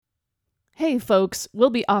Hey folks, we'll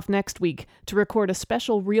be off next week to record a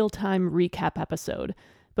special real-time recap episode,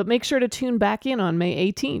 but make sure to tune back in on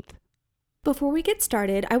May 18th. Before we get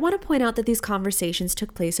started, I want to point out that these conversations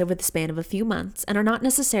took place over the span of a few months and are not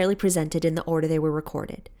necessarily presented in the order they were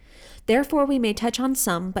recorded. Therefore, we may touch on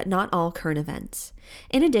some, but not all, current events.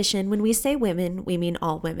 In addition, when we say women, we mean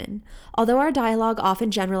all women. Although our dialogue often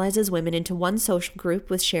generalizes women into one social group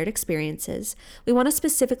with shared experiences, we want to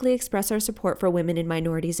specifically express our support for women in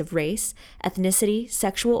minorities of race, ethnicity,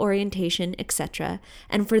 sexual orientation, etc.,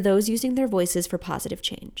 and for those using their voices for positive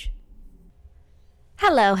change.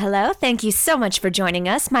 Hello. Thank you so much for joining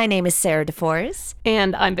us. My name is Sarah DeForest.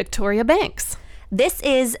 And I'm Victoria Banks. This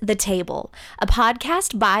is The Table, a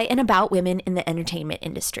podcast by and about women in the entertainment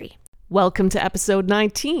industry. Welcome to episode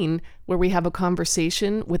 19, where we have a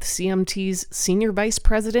conversation with CMT's Senior Vice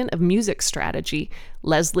President of Music Strategy,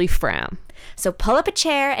 Leslie Fram. So pull up a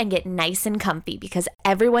chair and get nice and comfy because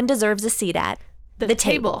everyone deserves a seat at The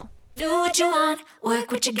Table. Do what you want,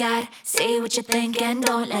 work what you got, say what you think, and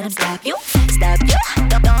don't let them stop you. Stop you,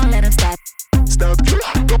 don't let them stop. Stop you,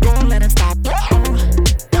 don't let them stop you.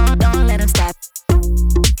 Don't let them stop.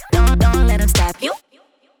 Don't let them stop you.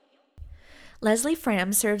 Leslie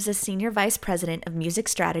Fram serves as Senior Vice President of Music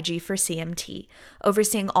Strategy for CMT,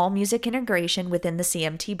 overseeing all music integration within the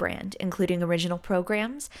CMT brand, including original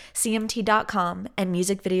programs, CMT.com, and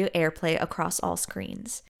music video airplay across all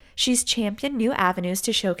screens. She's championed new avenues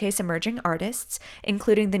to showcase emerging artists,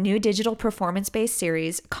 including the new digital performance-based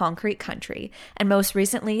series, Concrete Country, and most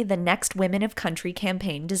recently, the Next Women of Country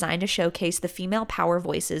campaign designed to showcase the female power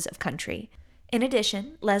voices of country. In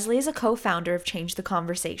addition, Leslie is a co-founder of Change the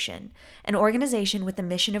Conversation, an organization with the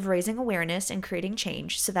mission of raising awareness and creating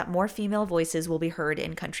change so that more female voices will be heard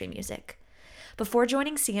in country music. Before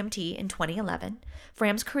joining CMT in 2011,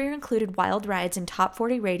 Fram's career included wild rides in Top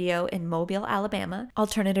 40 radio in Mobile, Alabama,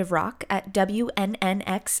 alternative rock at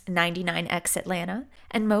WNNX 99X Atlanta,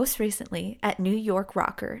 and most recently at New York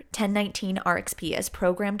rocker 1019 RXP as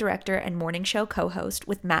program director and morning show co-host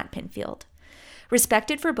with Matt Pinfield.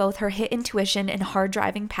 Respected for both her hit intuition and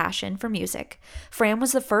hard-driving passion for music, Fram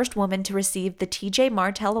was the first woman to receive the T.J.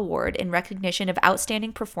 Martell Award in recognition of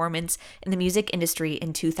outstanding performance in the music industry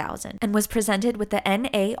in 2000, and was presented with the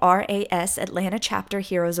NARAS Atlanta Chapter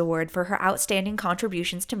Heroes Award for her outstanding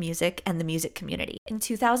contributions to music and the music community. In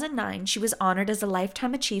 2009, she was honored as a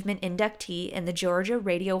Lifetime Achievement inductee in the Georgia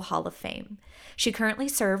Radio Hall of Fame. She currently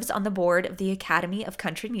serves on the board of the Academy of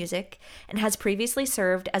Country Music and has previously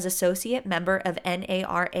served as associate member of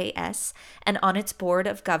NARAS and on its board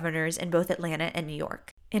of governors in both Atlanta and New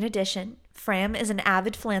York. In addition, Fram is an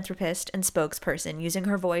avid philanthropist and spokesperson using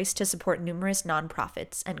her voice to support numerous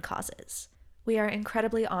nonprofits and causes. We are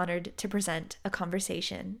incredibly honored to present a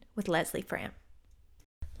conversation with Leslie Fram.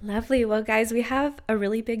 Lovely. Well, guys, we have a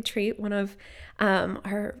really big treat. One of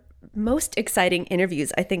our most exciting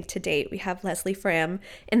interviews, I think, to date. We have Leslie Fram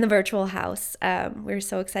in the virtual house. We're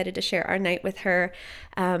so excited to share our night with her.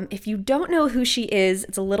 If you don't know who she is,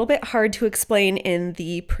 it's a little bit hard to explain in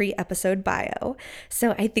the pre-episode bio.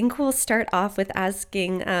 So I think we'll start off with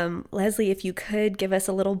asking Leslie if you could give us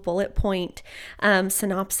a little bullet point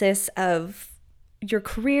synopsis of your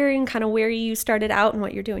career and kind of where you started out and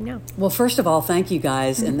what you're doing now. Well, first of all, thank you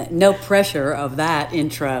guys, and no pressure of that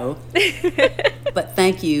intro, but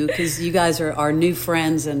thank you, because you guys are our new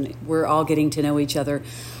friends and we're all getting to know each other.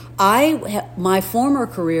 My former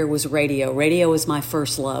career was radio. Radio was my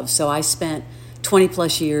first love, so I spent 20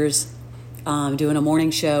 plus years doing a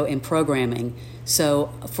morning show and programming.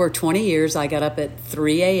 So for 20 years, I got up at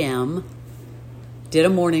 3 a.m., did a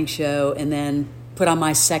morning show, and then put on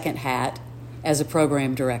my second hat as a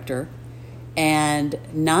program director, and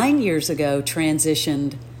 9 years ago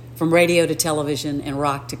transitioned from radio to television and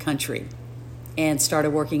rock to country, and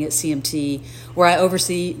started working at CMT, where I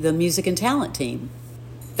oversee the music and talent team.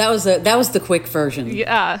 That was the quick version.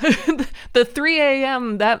 Yeah. The 3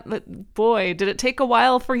 a.m., boy, did it take a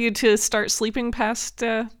while for you to start sleeping past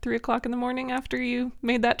 3 o'clock in the morning after you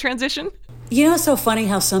made that transition? You know, it's so funny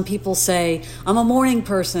how some people say, I'm a morning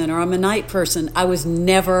person or I'm a night person. I was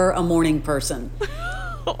never a morning person.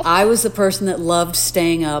 I was the person that loved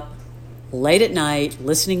staying up late at night,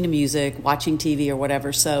 listening to music, watching TV or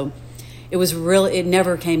whatever. So it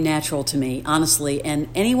never came natural to me, honestly. And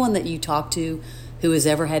anyone that you talk to who has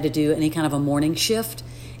ever had to do any kind of a morning shift,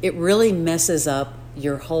 it really messes up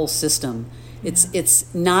your whole system.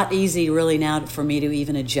 It's not easy really now for me to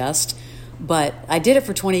even adjust. But I did it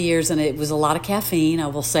for 20 years, and it was a lot of caffeine, I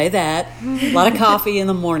will say that. A lot of coffee in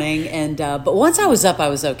the morning. But once I was up, I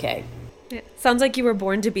was okay. Sounds like you were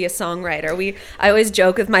born to be a songwriter. I always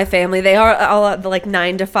joke with my family. They are all at like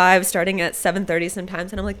 9 to 5, starting at 7:30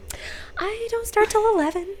 sometimes, and I'm like, I don't start till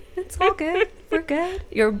 11. It's all good. We're good.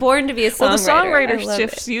 You're born to be a songwriter. Well, the songwriter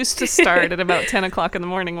shifts used to start at about 10 o'clock in the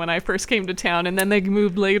morning when I first came to town, and then they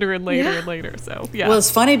moved later and later and later. So, yeah. Well,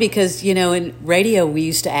 it's funny because, in radio, we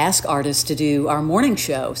used to ask artists to do our morning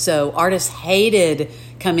show. So artists hated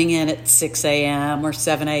coming in at 6 a.m. or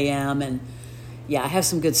 7 a.m. And, yeah, I have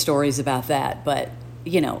some good stories about that. But,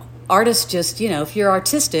 artists just, if you're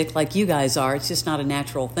artistic like you guys are, it's just not a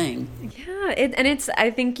natural thing. Yeah.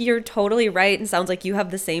 I think you're totally right. And sounds like you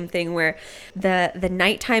have the same thing where the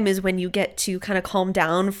nighttime is when you get to kind of calm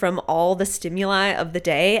down from all the stimuli of the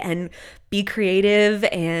day and be creative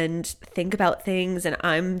and think about things. And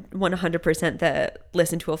I'm 100% the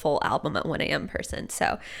listen to a full album at 1 a.m. person.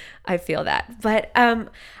 So I feel that. But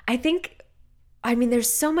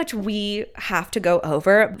there's so much we have to go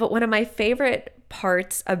over. But one of my favorite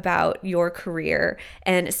parts about your career,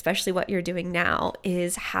 and especially what you're doing now,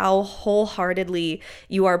 is how wholeheartedly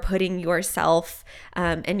you are putting yourself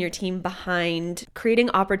and your team behind creating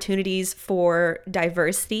opportunities for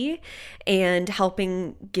diversity and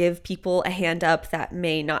helping give people a hand up that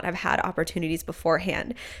may not have had opportunities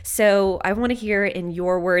beforehand. So I want to hear in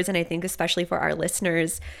your words, and I think especially for our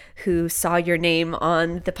listeners who saw your name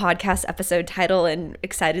on the podcast episode title and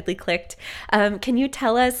excitedly clicked, can you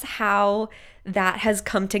tell us how that has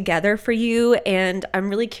come together for you? And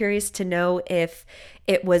I'm really curious to know if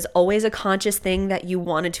it was always a conscious thing that you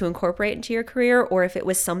wanted to incorporate into your career, or if it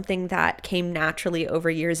was something that came naturally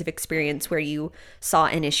over years of experience where you saw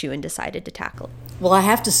an issue and decided to tackle it. Well, I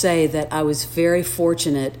have to say that I was very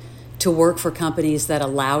fortunate to work for companies that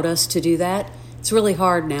allowed us to do that. It's really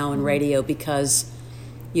hard now in radio because,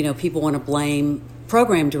 people want to blame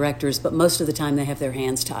program directors, but most of the time they have their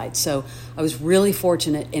hands tied. So I was really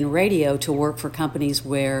fortunate in radio to work for companies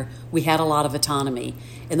where we had a lot of autonomy.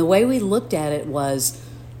 And the way we looked at it was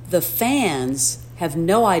the fans have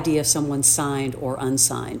no idea if someone's signed or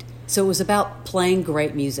unsigned. So it was about playing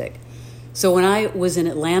great music. So when I was in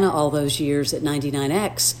Atlanta all those years at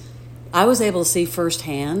 99X, I was able to see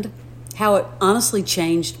firsthand how it honestly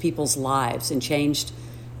changed people's lives and changed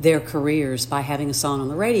their careers by having a song on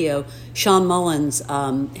the radio. Sean Mullins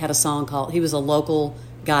had a song called, he was a local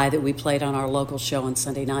guy that we played on our local show on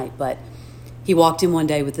Sunday night, but he walked in one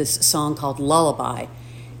day with this song called Lullaby.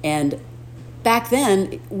 And back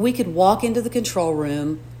then, we could walk into the control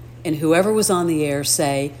room and whoever was on the air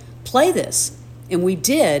say, play this. And we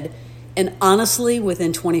did. And honestly,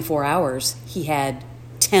 within 24 hours, he had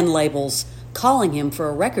 10 labels calling him for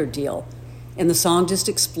a record deal. And the song just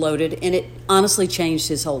exploded, and it honestly changed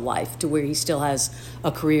his whole life to where he still has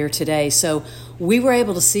a career today. So we were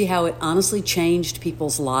able to see how it honestly changed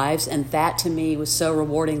people's lives, and that to me was so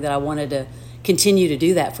rewarding that I wanted to continue to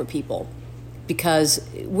do that for people. Because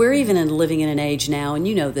we're even living in an age now, and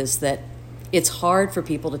you know this, that it's hard for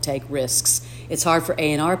people to take risks. It's hard for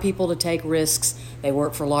A&R people to take risks. They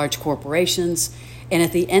work for large corporations. And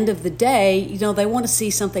at the end of the day, they want to see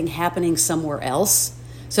something happening somewhere else.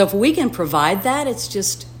 So if we can provide that,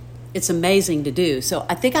 it's amazing to do. So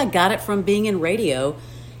I think I got it from being in radio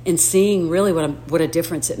and seeing really what a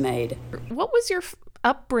difference it made. What was your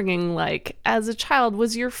upbringing like as a child?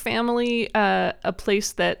 Was your family a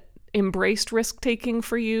place that embraced risk-taking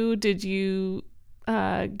for you? Did you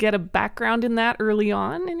get a background in that early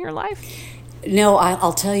on in your life? No,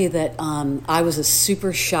 I'll tell you that I was a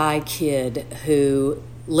super shy kid who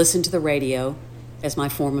listened to the radio as my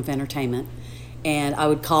form of entertainment. And I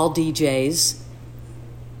would call DJs,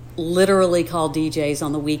 literally call DJs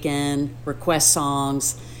on the weekend, request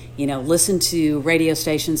songs, listen to radio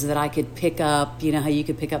stations that I could pick up, how you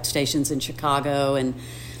could pick up stations in Chicago. And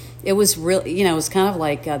it was really, it was kind of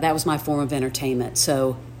like that was my form of entertainment.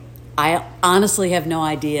 So I honestly have no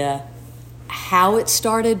idea how it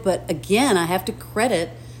started. But again, I have to credit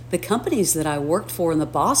the companies that I worked for and the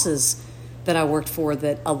bosses that I worked for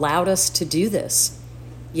that allowed us to do this.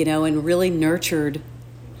 And really nurtured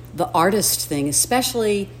the artist thing,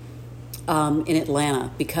 especially in Atlanta,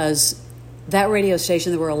 because that radio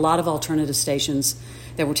station, there were a lot of alternative stations.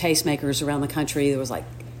 There were tastemakers around the country. There was like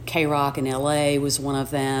K-Rock in LA was one of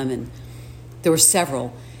them, and there were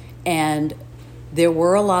several. And there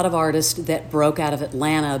were a lot of artists that broke out of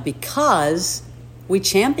Atlanta because we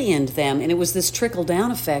championed them. And it was this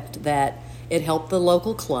trickle-down effect that it helped the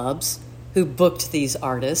local clubs who booked these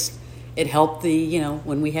artists. It helped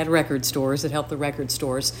when we had record stores, it helped the record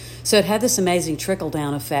stores. So it had this amazing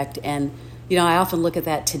trickle-down effect. And, I often look at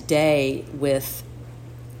that today with,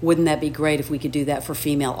 wouldn't that be great if we could do that for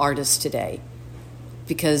female artists today?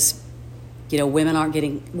 Because, women are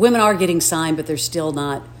getting signed, but they're still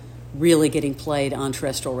not really getting played on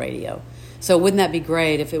terrestrial radio. So wouldn't that be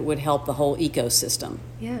great if it would help the whole ecosystem?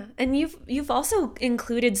 Yeah. And you've also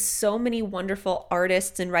included so many wonderful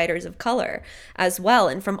artists and writers of color as well,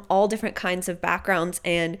 and from all different kinds of backgrounds.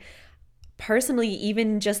 And personally,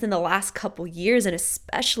 even just in the last couple years, and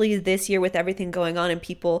especially this year with everything going on and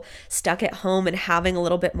people stuck at home and having a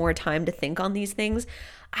little bit more time to think on these things,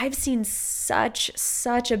 I've seen such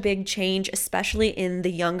a big change, especially in the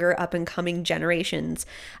younger up and coming generations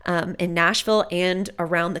in Nashville and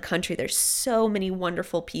around the country. There's so many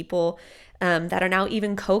wonderful people that are now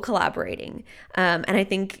even co-collaborating. And I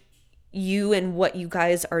think you and what you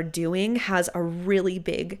guys are doing has a really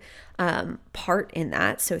big part in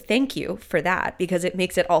that. So thank you for that, because it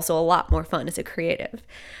makes it also a lot more fun as a creative.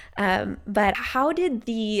 But how did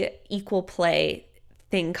the Equal Play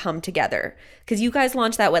thing come together? Because you guys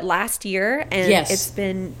launched that last year, and yes, it's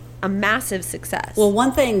been a massive success. Well,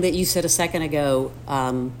 one thing that you said a second ago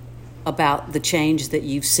about the change that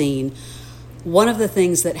you've seen, one of the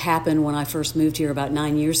things that happened when I first moved here about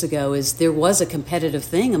 9 years ago is there was a competitive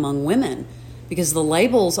thing among women, because the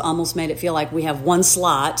labels almost made it feel like we have one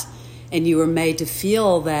slot and you were made to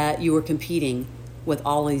feel that you were competing with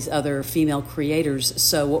all these other female creators.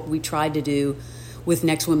 So what we tried to do with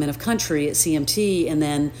Next Women of Country at CMT, and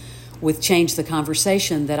then with Change the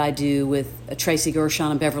Conversation that I do with Tracy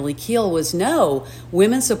Gershon and Beverly Keel, was no,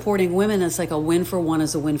 women supporting women is like a win for one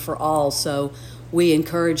is a win for all. So we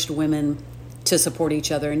encouraged women to support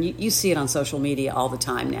each other. And you see it on social media all the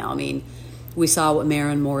time now. I mean, we saw what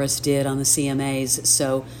Maren Morris did on the CMAs.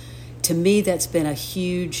 So to me, that's been a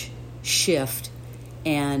huge shift.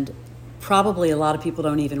 And probably a lot of people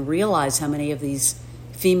don't even realize how many of these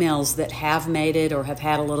females that have made it or have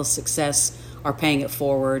had a little success are paying it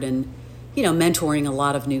forward and, mentoring a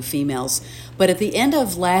lot of new females. But at the end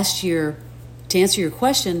of last year, to answer your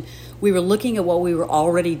question, we were looking at what we were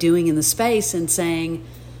already doing in the space and saying,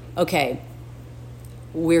 okay,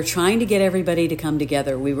 we're trying to get everybody to come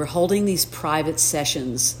together. We were holding these private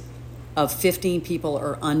sessions of 15 people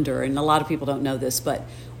or under, and a lot of people don't know this, but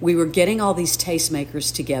we were getting all these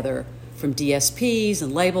tastemakers together from DSPs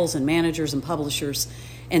and labels and managers and publishers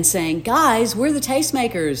and saying, guys, we're the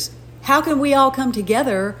tastemakers. How can we all come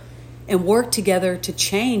together and work together to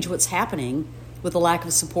change what's happening with the lack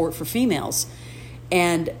of support for females?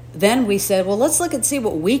 And then we said, well, let's look and see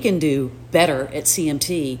what we can do better at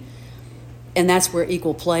CMT. And that's where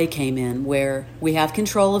Equal Play came in, where we have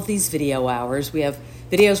control of these video hours. We have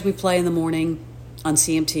videos we play in the morning on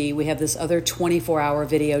CMT. We have this other 24-hour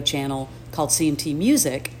video channel called CMT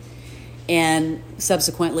Music. And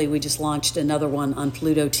subsequently, we just launched another one on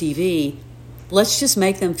Pluto TV. Let's just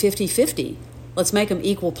make them 50-50. Let's make them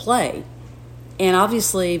Equal Play. And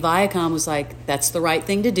obviously, Viacom was like, that's the right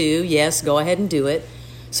thing to do. Yes, go ahead and do it.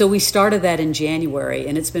 So we started that in January,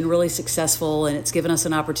 and it's been really successful, and it's given us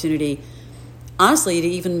an opportunity, honestly, to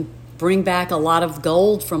even bring back a lot of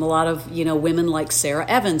gold from a lot of, women like Sarah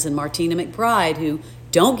Evans and Martina McBride, who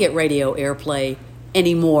don't get radio airplay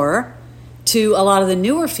anymore, to a lot of the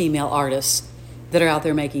newer female artists that are out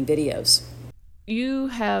there making videos. You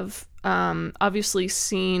have obviously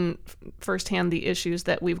seen firsthand the issues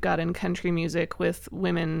that we've got in country music with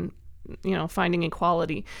women, finding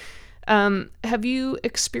equality. Have you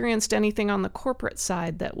experienced anything on the corporate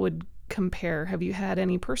side that would compare? Have you had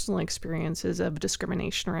any personal experiences of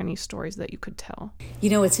discrimination or any stories that you could tell?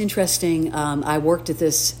 It's interesting. I worked at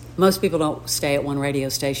this, most people don't stay at one radio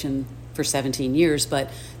station for 17 years,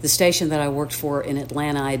 but the station that I worked for in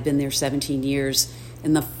Atlanta, I had been there 17 years.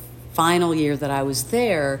 In the final year that I was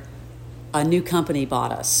there, a new company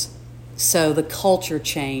bought us. So the culture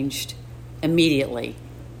changed immediately.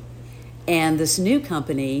 And this new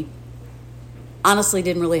company honestly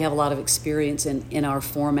didn't really have a lot of experience in our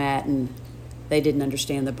format, and they didn't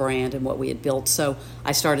understand the brand and what we had built. So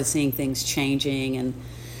I started seeing things changing, and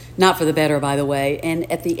not for the better, by the way.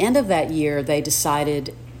 And at the end of that year, they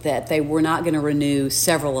decided that they were not going to renew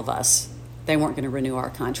several of us. They weren't going to renew our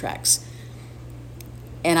contracts.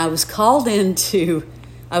 And I was called into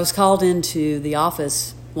the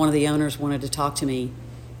office. One of the owners wanted to talk to me,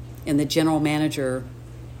 and the general manager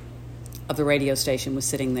of the radio station was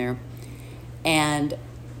sitting there. And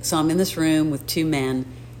so I'm in this room with two men,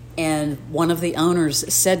 and one of the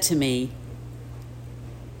owners said to me,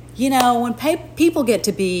 when people get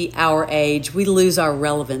to be our age, we lose our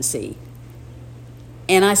relevancy.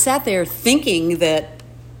 And I sat there thinking that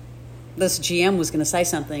this GM was going to say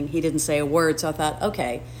something. He didn't say a word, so I thought,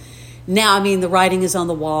 okay. Now, the writing is on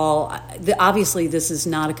the wall. Obviously, this is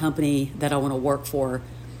not a company that I want to work for.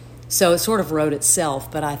 So it sort of wrote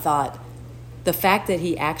itself, but I thought, the fact that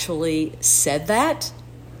he actually said that,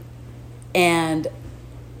 and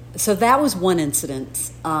so that was one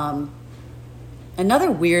incident.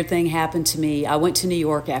 Another weird thing happened to me. I went to New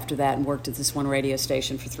York after that and worked at this one radio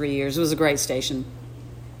station for 3 years. It was a great station.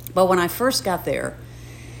 But when I first got there,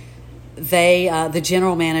 the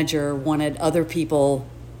general manager wanted other people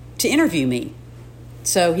to interview me.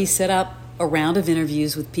 So he set up a round of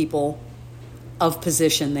interviews with people of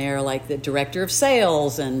position there, like the director of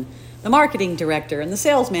sales and the marketing director and the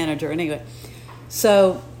sales manager. And anyway,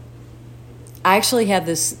 so I actually had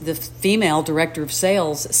the female director of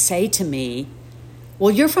sales say to me, well,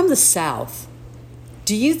 you're from the South.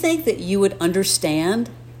 Do you think that you would understand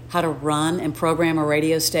how to run and program a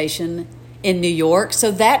radio station in New York? So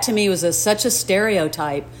that to me was such a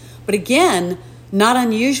stereotype. But again, not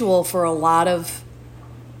unusual for a lot of,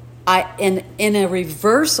 in a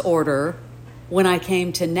reverse order, when I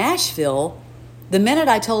came to Nashville, the minute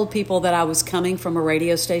I told people that I was coming from a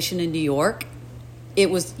radio station in New York, it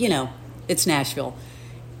was, it's Nashville.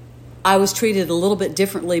 I was treated a little bit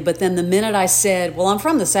differently, but then the minute I said, well, I'm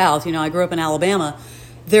from the South, I grew up in Alabama,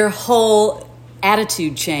 their whole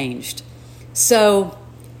attitude changed. So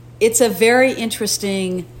it's a very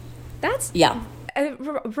interesting...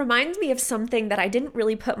 It reminds me of something that I didn't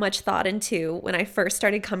really put much thought into when I first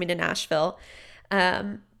started coming to Nashville,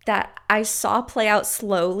 that I saw play out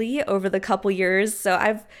slowly over the couple years. So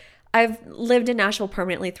I've lived in Nashville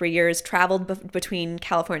permanently 3 years, traveled between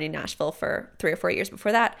California and Nashville for 3 or 4 years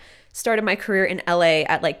before that, started my career in LA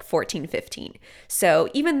at like 14, 15. So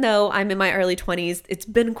even though I'm in my early 20s, it's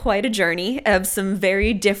been quite a journey of some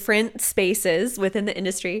very different spaces within the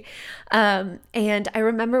industry. And I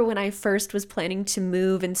remember when I first was planning to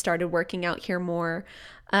move and started working out here more,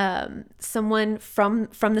 someone from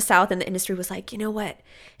the South in the industry was like, you know what,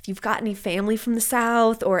 if you've got any family from the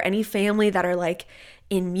South or any family that are like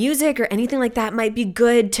in music or anything like that, might be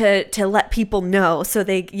good to let people know. So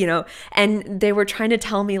they, and they were trying to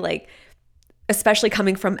tell me, like, especially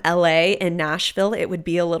coming from LA and Nashville, it would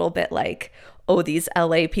be a little bit like, oh, these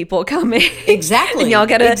LA people coming. Exactly. And y'all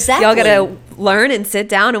gotta learn and sit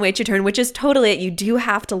down and wait your turn, which is totally it. You do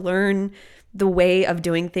have to learn the way of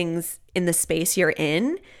doing things in the space you're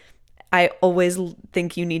in. I always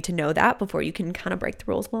think you need to know that before you can kind of break the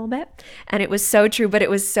rules a little bit. And it was so true, but it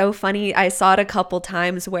was so funny. I saw it a couple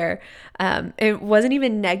times where it wasn't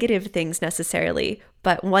even negative things necessarily,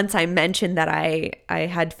 but once I mentioned that I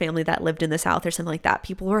had family that lived in the South or something like that,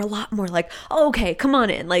 people were a lot more like, oh, okay, come on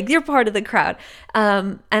in. Like, you're part of the crowd.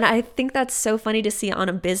 And I think that's so funny to see on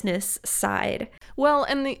a business side. Well,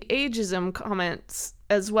 and the ageism comments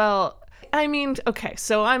as well. I mean, okay,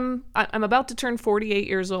 so I'm about to turn 48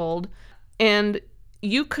 years old, and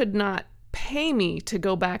you could not pay me to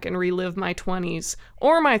go back and relive my 20s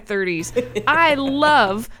or my 30s. I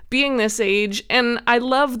love being this age, and I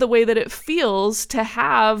love the way that it feels to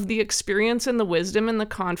have the experience and the wisdom and the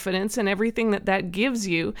confidence and everything that gives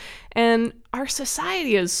you. And our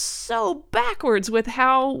society is so backwards with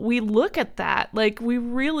how we look at that. Like, we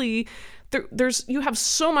really, you have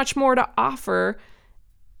so much more to offer,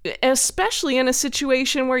 especially in a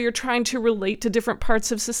situation where you're trying to relate to different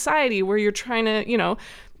parts of society, where you're trying to,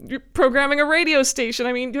 you're programming a radio station.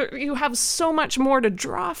 I mean, you have so much more to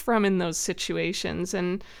draw from in those situations.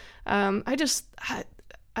 And it's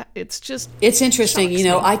interesting.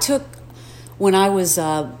 I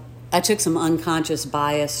took some unconscious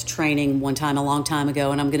bias training one time, a long time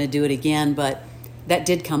ago, and I'm going to do it again. But that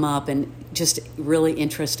did come up, and just really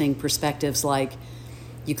interesting perspectives, like,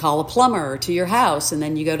 you call a plumber to your house, and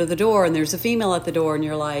then you go to the door and there's a female at the door, and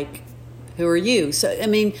you're like, who are you? So, I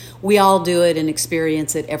mean, we all do it and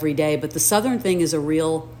experience it every day, but the Southern thing is a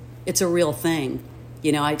real thing.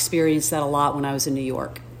 I experienced that a lot when I was in New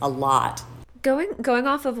York, a lot. Going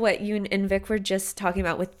off of what you and Vic were just talking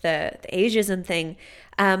about with the ageism thing,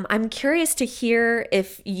 I'm curious to hear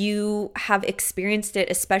if you have experienced it,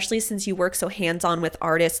 especially since you work so hands-on with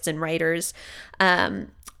artists and writers,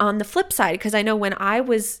 on the flip side, because I know when I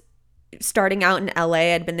was starting out in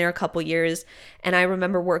LA, I'd been there a couple years, and I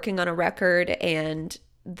remember working on a record, and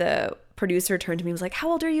the producer turned to me and was like, how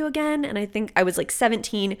old are you again? And I think I was like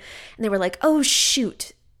 17, and they were like, oh,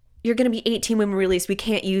 shoot, you're going to be 18 when we release. We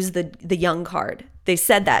can't use the young card. They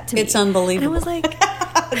said that to me. It's unbelievable. And I was like...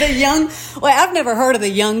 I've never heard of the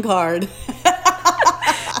young card.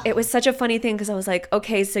 It was such a funny thing, because I was like,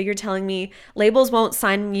 okay, so you're telling me labels won't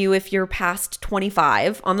sign you if you're past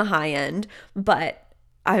 25 on the high end, but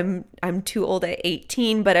I'm too old at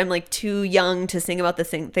 18, but I'm like too young to sing about the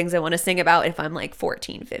things I want to sing about if I'm like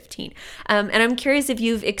 14, 15. And I'm curious if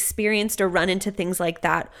you've experienced or run into things like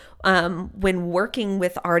that when working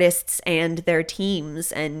with artists and their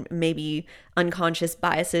teams, and maybe unconscious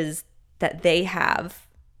biases that they have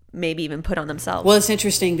maybe even put on themselves. Well, it's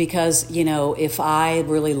interesting because, if I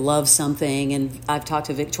really love something, and I've talked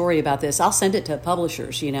to Victoria about this, I'll send it to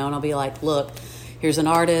publishers, and I'll be like, look, here's an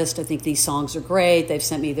artist. I think these songs are great. They've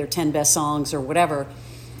sent me their 10 best songs or whatever.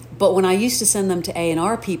 But when I used to send them to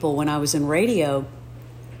A&R people when I was in radio,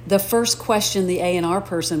 the first question the A&R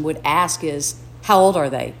person would ask is, how old are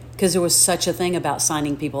they? Because there was such a thing about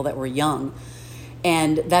signing people that were young.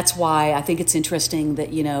 And that's why I think it's interesting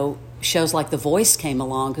that, shows like The Voice came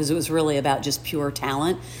along, because it was really about just pure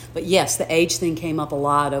talent. But yes, the age thing came up a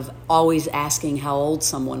lot, of always asking how old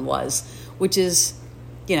someone was, which is,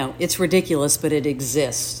 it's ridiculous, but it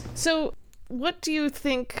exists. So what do you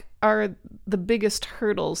think are the biggest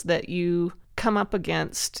hurdles that you come up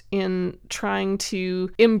against in trying to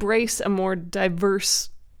embrace a more diverse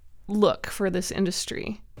look for this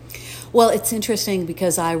industry? Well, it's interesting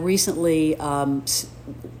because I recently,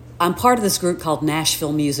 I'm part of this group called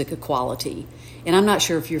Nashville Music Equality. And I'm not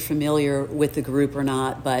sure if you're familiar with the group or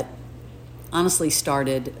not, but honestly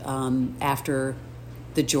started after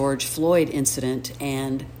the George Floyd incident,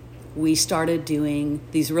 and we started doing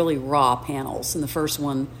these really raw panels. And the first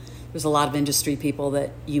one, there's a lot of industry people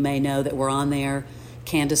that you may know that were on there: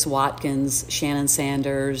 Candace Watkins, Shannon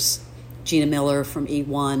Sanders, Gina Miller from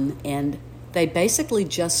E1, and they basically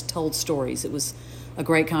just told stories. It was a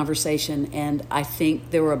great conversation, and I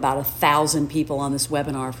think there were about 1,000 people on this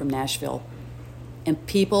webinar from Nashville. And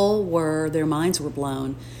their minds were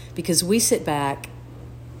blown, because we sit back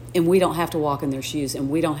and we don't have to walk in their shoes, and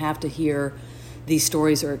we don't have to hear these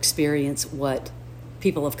stories or experience what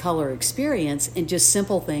people of color experience. And just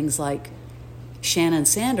simple things like Shannon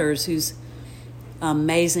Sanders, who's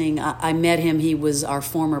amazing. I met him. He was our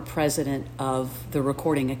former president of the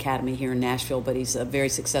Recording Academy here in Nashville, but he's a very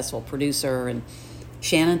successful producer. And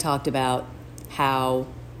Shannon talked about how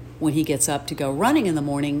when he gets up to go running in the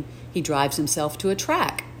morning, he drives himself to a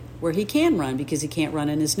track where he can run because he can't run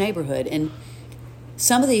in his neighborhood. And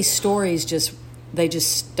some of these stories just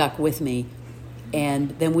stuck with me.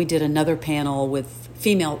 And then we did another panel with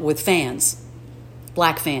fans,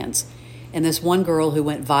 black fans. And this one girl who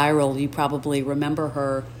went viral, you probably remember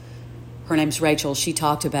her. Her name's Rachel. She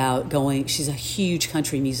talked about she's a huge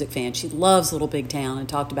country music fan. She loves Little Big Town, and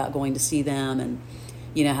talked about going to see them, and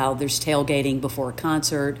how there's tailgating before a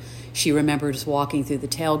concert. She remembers walking through the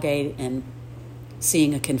tailgate and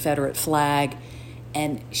seeing a Confederate flag.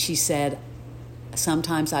 And she said,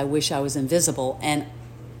 sometimes I wish I was invisible. And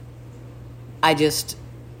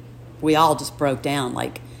we all just broke down.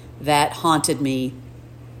 Like, that haunted me.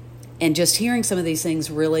 And just hearing some of these things,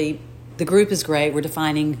 really, the group is great. We're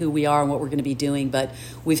defining who we are and what we're going to be doing, but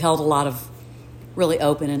we've held a lot of really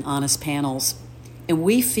open and honest panels. And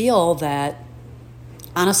we feel that,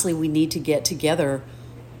 honestly, we need to get together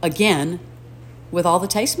again with all the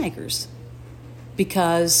tastemakers,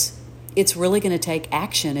 because it's really going to take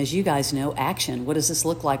action. As you guys know, action. What does this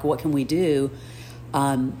look like? What can we do?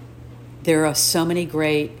 There are so many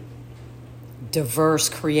great, diverse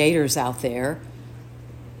creators out there.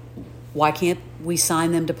 Why can't we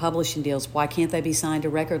sign them to publishing deals? Why can't they be signed to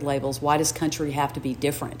record labels? Why does country have to be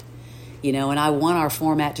different? And I want our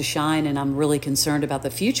format to shine, and I'm really concerned about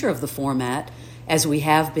the future of the format, as we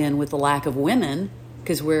have been with the lack of women,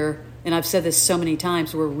 because and I've said this so many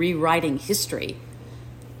times, we're rewriting history.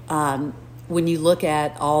 When you look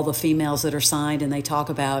at all the females that are signed and they talk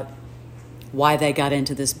about why they got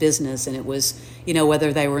into this business, and it was,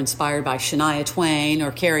 whether they were inspired by Shania Twain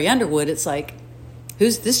or Carrie Underwood, it's like,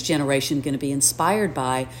 who's this generation going to be inspired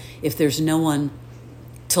by if there's no one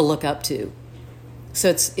to look up to? So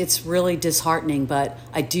it's really disheartening, but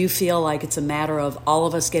I do feel like it's a matter of all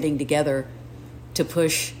of us getting together to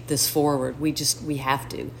push this forward. We have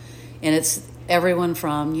to. And it's everyone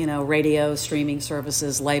from, radio, streaming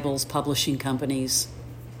services, labels, publishing companies,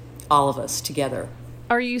 all of us together.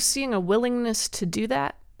 Are you seeing a willingness to do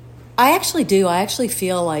that? I actually do. I actually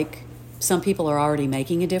feel like some people are already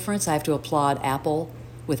making a difference. I have to applaud Apple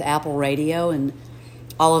with Apple Radio and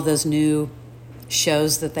all of those new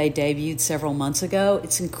shows that they debuted several months ago.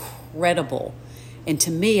 It's incredible. And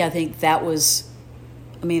to me, I think that was,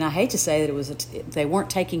 I hate to say that they weren't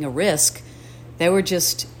taking a risk. They were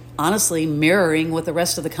just honestly mirroring what the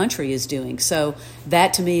rest of the country is doing. So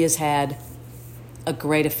that to me has had a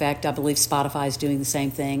great effect. I believe Spotify is doing the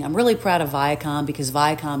same thing. I'm really proud of Viacom, because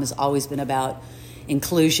Viacom has always been about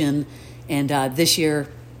inclusion. And this year,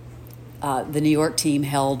 the New York team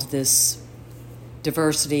held this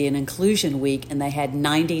diversity and inclusion week, and they had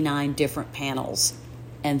 99 different panels.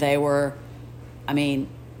 And they were, I mean,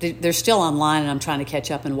 they're still online, and I'm trying to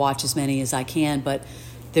catch up and watch as many as I can, but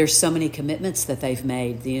there's so many commitments that they've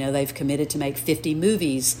made. You know, they've committed to make 50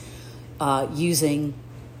 movies using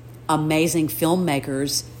amazing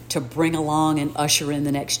filmmakers to bring along and usher in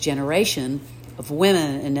the next generation of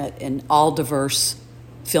women and all diverse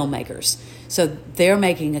filmmakers. So they're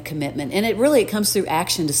making a commitment, and it comes through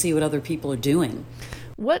action to see what other people are doing.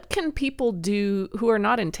 What can people do who are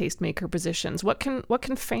not in tastemaker positions? What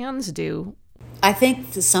can fans do? I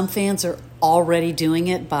think that some fans are already doing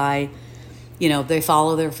it by, you know, they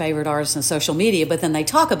follow their favorite artists on social media, but then they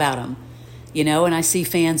talk about them, you know, and I see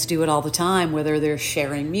fans do it all the time, whether they're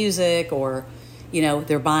sharing music or, you know,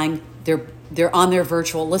 they're on their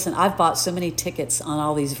virtual. Listen, I've bought so many tickets on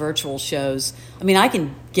all these virtual shows. I mean, I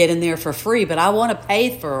can get in there for free, but I want to pay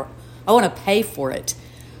for it.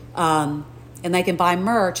 And they can buy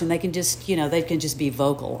merch, and they can just, you know, they can just be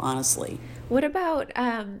vocal, honestly. What about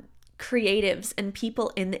creatives and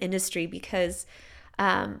people in the industry? Because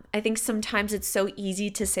I think sometimes it's so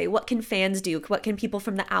easy to say, what can fans do? What can people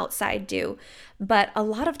from the outside do? But a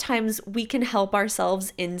lot of times we can help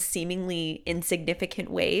ourselves in seemingly insignificant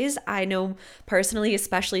ways. I know personally,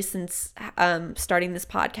 especially since starting this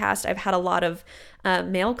podcast, I've had a lot of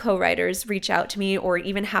male co-writers reach out to me or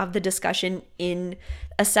even have the discussion in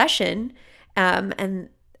a session. And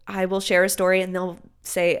I will share a story and they'll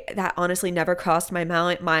say that honestly never crossed my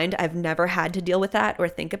mind. I've never had to deal with that or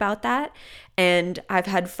think about that. And I've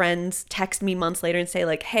had friends text me months later and say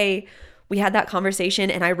like, hey, we had that conversation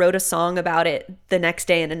and I wrote a song about it the next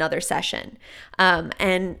day in another session.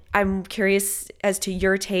 And I'm curious as to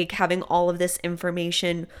your take, having all of this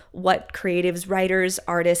information, what creatives, writers,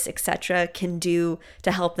 artists, etc. can do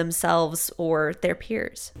to help themselves or their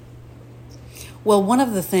peers. Well, one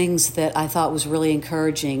of the things that I thought was really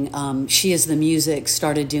encouraging, She Is the Music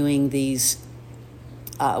started doing these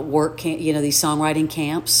these songwriting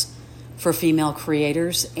camps for female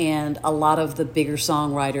creators, and a lot of the bigger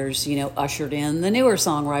songwriters, you know, ushered in the newer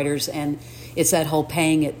songwriters, and it's that whole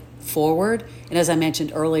paying it forward. And as I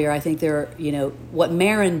mentioned earlier, I think what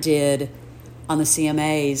Marin did on the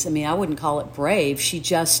CMAs, I mean, I wouldn't call it brave. She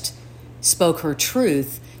just spoke her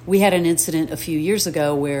truth. We had an incident a few years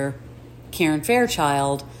ago where Karen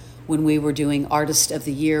Fairchild, when we were doing Artist of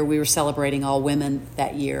the Year, we were celebrating all women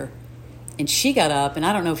that year. And she got up, and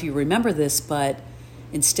I don't know if you remember this, but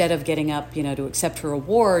instead of getting up, you know, to accept her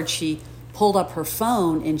award, she pulled up her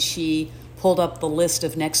phone and she pulled up the list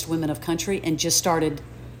of Next Women of Country and just started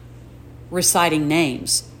reciting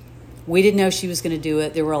names. We didn't know she was going to do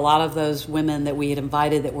it. There were a lot of those women that we had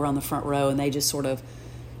invited that were on the front row, and they just sort of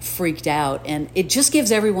freaked out. And it just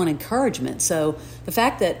gives everyone encouragement. So the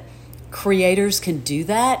fact that creators can do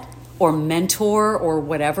that or mentor or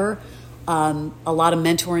whatever. A lot of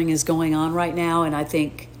mentoring is going on right now, and I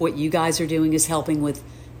think what you guys are doing is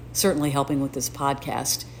certainly helping with this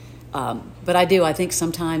podcast. But I think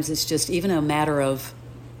sometimes it's just even a matter of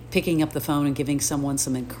picking up the phone and giving someone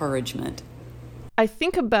some encouragement. I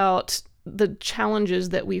think about the challenges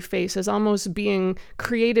that we face as almost being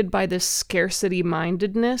created by this scarcity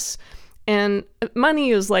mindedness. And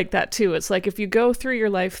money is like that too. It's like if you go through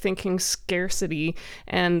your life thinking scarcity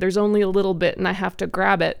and there's only a little bit and I have to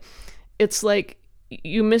grab it, it's like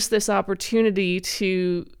you miss this opportunity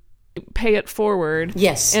to pay it forward.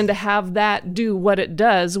 Yes. And to have that do what it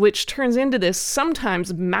does, which turns into this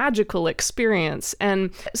sometimes magical experience.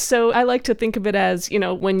 And so I like to think of it as, you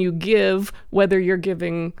know, when you give, whether you're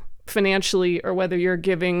giving financially or whether you're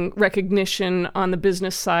giving recognition on the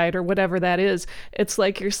business side or whatever that is, it's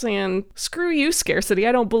like you're saying, screw you, scarcity.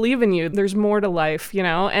 I don't believe in you. There's more to life, you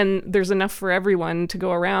know, and there's enough for everyone to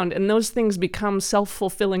go around. And those things become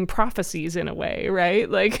self-fulfilling prophecies in a way, right?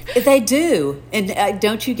 Like they do. And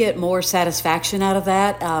don't you get more satisfaction out of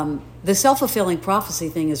that? The self-fulfilling prophecy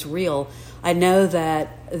thing is real. I know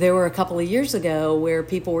that there were a couple of years ago where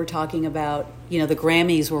people were talking about, you know, the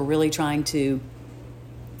Grammys were really trying to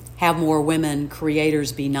have more women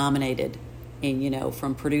creators be nominated, and, you know,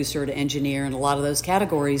 from producer to engineer and a lot of those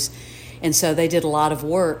categories. And so they did a lot of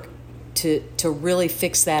work to really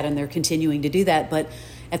fix that, and they're continuing to do that. But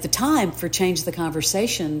at the time, for Change the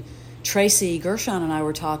Conversation, Tracy Gershon and I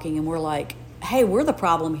were talking, and we're like, hey, we're the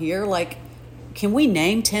problem here. Like, can we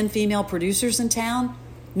name 10 female producers in town?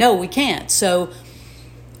 No, we can't. So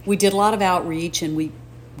we did a lot of outreach, and we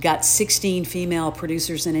got 16 female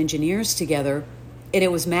producers and engineers together. And it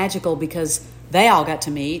was magical because they all got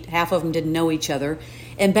to meet. Half of them didn't know each other.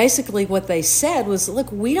 And basically what they said was, look,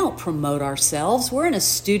 we don't promote ourselves. We're in a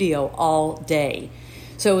studio all day.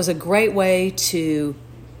 So it was a great way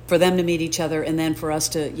for them to meet each other, and then for us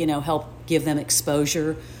to, help give them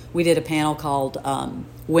exposure. We did a panel called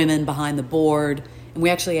Women Behind the Board, and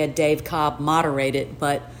we actually had Dave Cobb moderate it,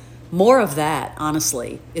 but more of that,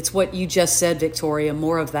 honestly. It's what you just said, Victoria,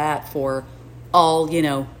 more of that for all,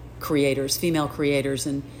 creators, female creators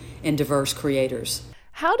and diverse creators.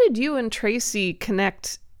 How did you and Tracy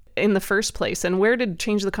connect in the first place, and where did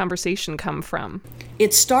Change the Conversation come from?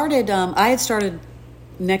 It started, I had started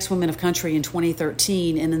Next Women of Country in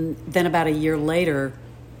 2013, and then about a year later,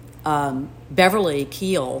 Beverly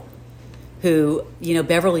Keel, who,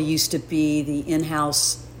 Beverly used to be the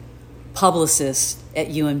in-house publicist at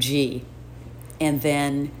UMG, and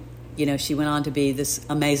then, she went on to be this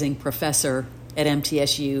amazing professor at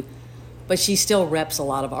MTSU, but she still reps a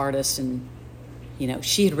lot of artists, and,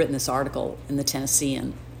 she had written this article in the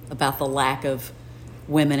Tennessean about the lack of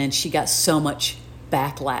women, and she got so much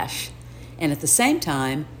backlash. And at the same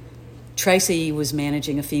time, Tracy was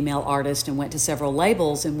managing a female artist and went to several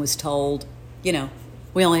labels and was told,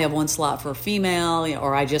 we only have one slot for a female,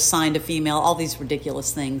 or I just signed a female, all these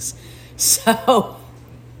ridiculous things. So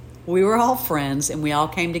we were all friends, and we all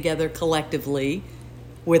came together collectively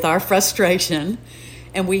with our frustration,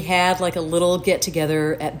 and we had like a little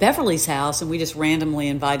get-together at Beverly's house, and we just randomly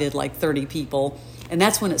invited like 30 people, and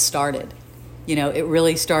that's when it started. It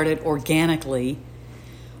really started organically.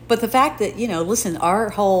 But the fact that, listen, our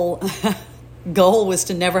whole goal was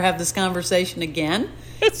to never have this conversation again,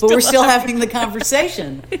 but we're still having the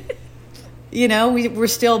conversation. We're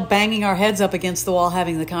still banging our heads up against the wall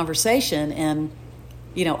having the conversation. And,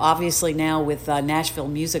 obviously now with Nashville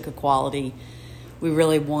Music Equality, we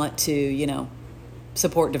really want to,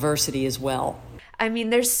 support diversity as well. I mean,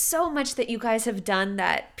 there's so much that you guys have done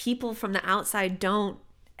that people from the outside don't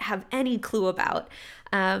have any clue about.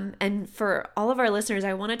 And for all of our listeners,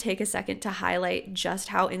 I want to take a second to highlight just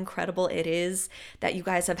how incredible it is that you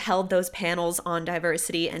guys have held those panels on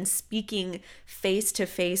diversity and speaking face to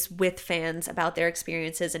face with fans about their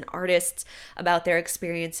experiences and artists about their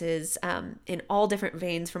experiences in all different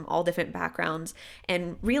veins from all different backgrounds,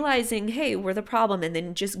 and realizing, hey, we're the problem, and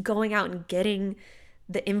then just going out and getting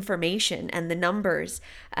the information and the numbers.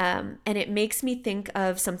 And it makes me think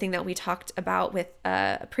of something that we talked about with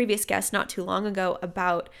a previous guest not too long ago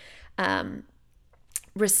about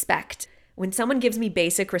respect. When someone gives me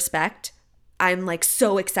basic respect, I'm like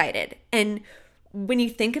so excited. And when you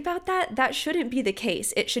think about that, that shouldn't be the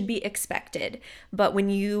case. It should be expected. But when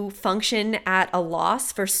you function at a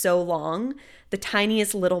loss for so long, the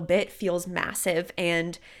tiniest little bit feels massive.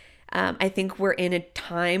 And I think we're in a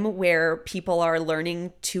time where people are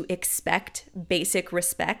learning to expect basic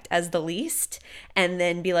respect as the least, and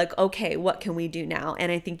then be like, okay, what can we do now?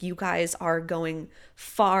 And I think you guys are going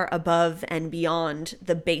far above and beyond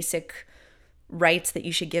the basic rights that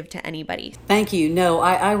you should give to anybody. Thank you. No,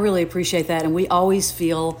 I really appreciate that. And we always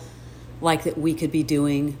feel like that we could be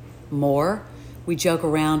doing more. We joke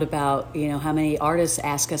around about, how many artists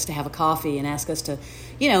ask us to have a coffee and ask us to,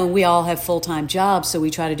 we all have full-time jobs, so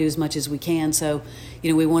we try to do as much as we can. So,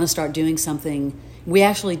 we want to start doing something. We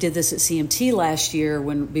actually did this at CMT last year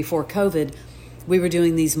before COVID. We were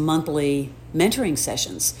doing these monthly mentoring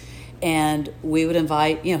sessions, and we would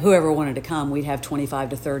invite, whoever wanted to come. We'd have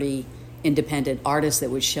 25 to 30 independent artists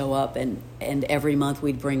that would show up, and every month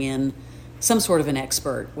we'd bring in some sort of an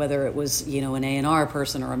expert, whether it was, an A&R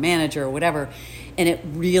person or a manager or whatever, and it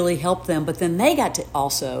really helped them. But then they got to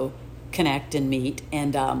also connect and meet.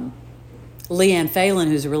 And Leanne Phelan,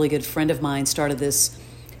 who's a really good friend of mine, started this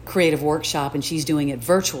creative workshop, and she's doing it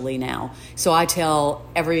virtually now. So I tell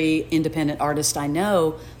every independent artist I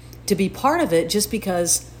know to be part of it, just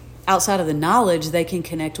because outside of the knowledge, they can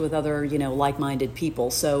connect with other, like-minded people.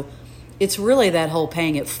 So it's really that whole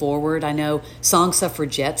paying it forward. I know Song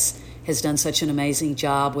Suffragettes has done such an amazing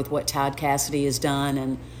job with what Todd Cassidy has done,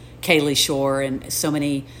 and Kaylee Shore, and so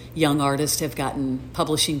many young artists have gotten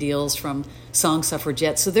publishing deals from Song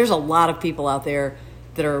Suffragettes. So there's a lot of people out there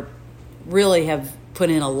that really have put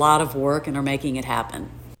in a lot of work and are making it happen.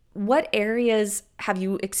 What areas have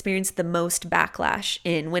you experienced the most backlash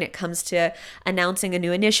in when it comes to announcing a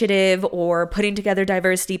new initiative or putting together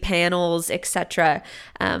diversity panels, etc.?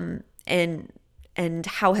 And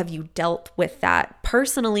how have you dealt with that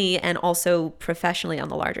personally and also professionally on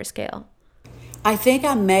the larger scale? I think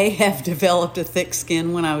I may have developed a thick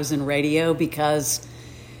skin when I was in radio, because,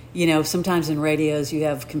 sometimes in radios you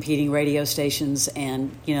have competing radio stations,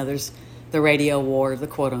 and, there's the radio war, the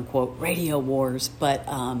quote-unquote radio wars. But,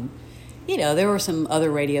 there were some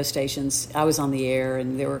other radio stations. I was on the air,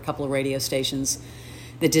 and there were a couple of radio stations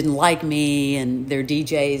that didn't like me, and their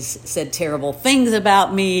DJs said terrible things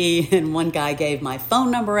about me, and one guy gave my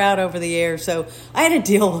phone number out over the air. So I had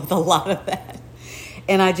to deal with a lot of that.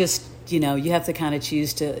 And I just, you have to kind of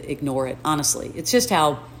choose to ignore it, honestly. It's just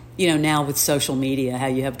how, now with social media, how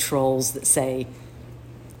you have trolls that say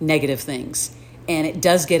negative things. And it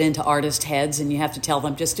does get into artist heads, and you have to tell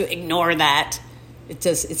them just to ignore that.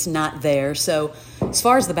 It's not there. So as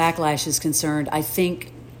far as the backlash is concerned, I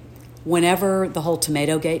think whenever the whole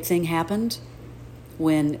Tomatogate thing happened,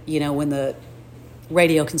 when the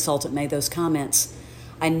radio consultant made those comments,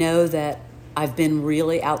 I know that I've been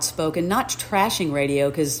really outspoken, not trashing radio,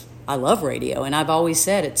 because I love radio, and I've always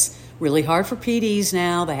said it's really hard for PDs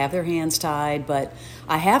now. They have their hands tied, but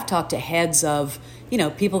I have talked to heads of,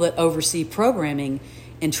 people that oversee programming,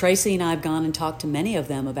 and Tracy and I have gone and talked to many of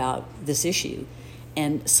them about this issue.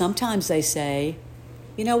 And sometimes they say,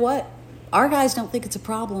 you know what, our guys don't think it's a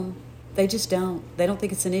problem. They just don't. They don't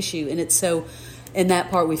think it's an issue. And it's so, in that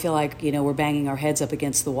part, we feel like, we're banging our heads up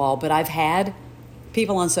against the wall. But I've had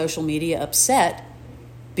people on social media upset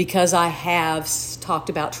because I have talked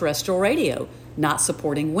about terrestrial radio not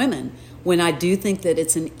supporting women, when I do think that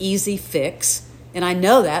it's an easy fix. And I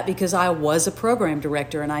know that because I was a program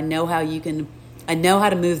director, and I know how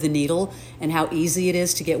to move the needle and how easy it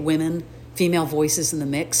is to get female voices in the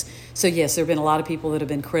mix. So yes, there have been a lot of people that have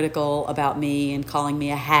been critical about me and calling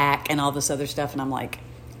me a hack and all this other stuff. And I'm like,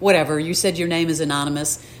 whatever, you said your name is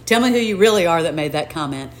anonymous. Tell me who you really are that made that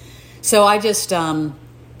comment. So I just, I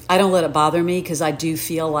don't let it bother me, because I do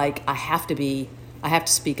feel like I have to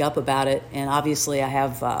speak up about it. And obviously I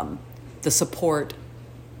have the support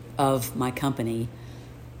of my company.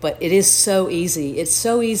 But it is so easy. It's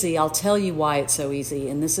so easy. I'll tell you why it's so easy.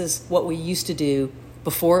 And this is what we used to do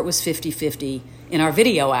before it was 50-50 in our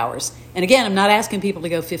video hours. And again, I'm not asking people to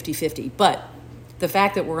go 50-50, but the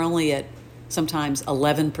fact that we're only at sometimes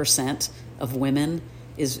 11% of women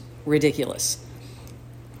is ridiculous.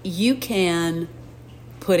 You can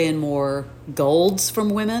put in more golds from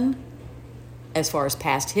women as far as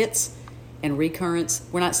past hits and recurrence.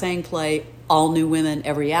 We're not saying play all new women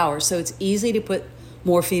every hour, so it's easy to put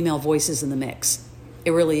more female voices in the mix.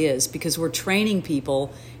 It really is, because we're training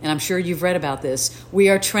people, and I'm sure you've read about this, we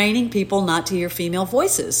are training people not to hear female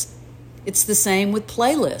voices. It's the same with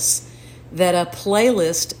playlists, that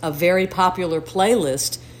a very popular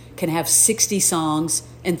playlist, can have 60 songs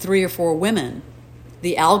and 3 or 4 women.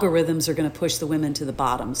 The algorithms are going to push the women to the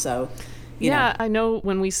bottom, so... Yeah, I know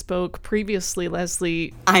when we spoke previously,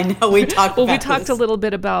 Leslie. I know we talked about we talked a little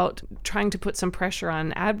bit about trying to put some pressure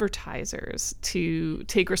on advertisers to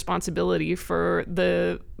take responsibility for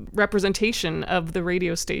the representation of the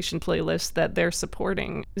radio station playlists that they're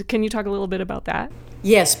supporting. Can you talk a little bit about that?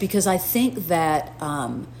 Yes, because I think that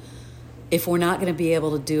if we're not going to be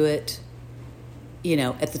able to do it,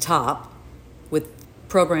 at the top with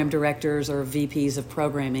program directors or VPs of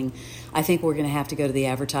programming, I think we're going to have to go to the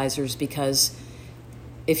advertisers, because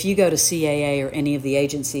if you go to CAA or any of the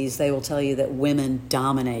agencies, they will tell you that women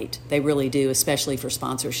dominate. They really do, especially for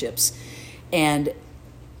sponsorships. And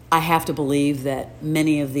I have to believe that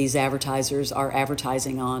many of these advertisers are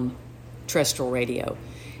advertising on terrestrial radio.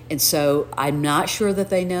 And so I'm not sure that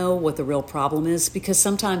they know what the real problem is, because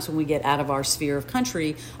sometimes when we get out of our sphere of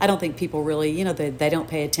country, I don't think people really, they don't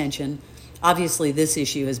pay attention. Obviously, this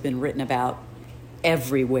issue has been written about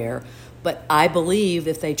everywhere, but I believe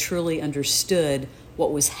if they truly understood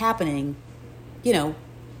what was happening,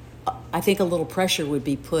 I think a little pressure would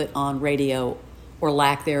be put on radio, or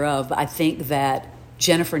lack thereof. But I think that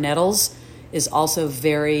Jennifer Nettles is also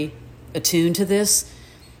very attuned to this.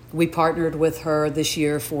 We partnered with her this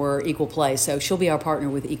year for Equal Play, so she'll be our partner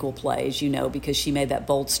with Equal Play, as you know, because she made that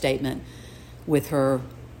bold statement with her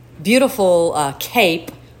beautiful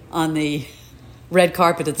cape on the red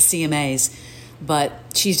carpet at the CMAs. But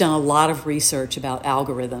she's done a lot of research about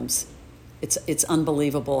algorithms. It's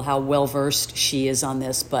unbelievable how well-versed she is on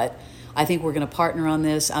this, but I think we're going to partner on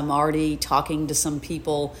this. I'm already talking to some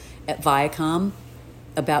people at Viacom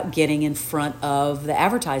about getting in front of the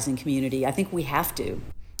advertising community. I think we have to.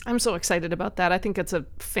 I'm so excited about that. I think it's a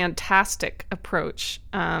fantastic approach.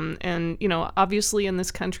 And, obviously in this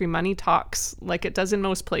country, money talks like it does in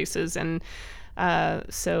most places. And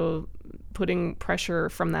so putting pressure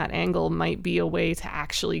from that angle might be a way to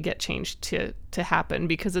actually get change to happen,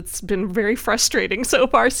 because it's been very frustrating so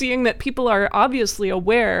far seeing that people are obviously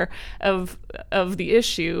aware of the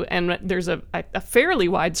issue, and there's a fairly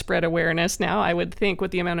widespread awareness now, I would think,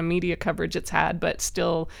 with the amount of media coverage it's had, but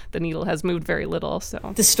still the needle has moved very little.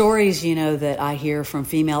 So the stories, that I hear from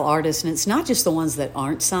female artists, and it's not just the ones that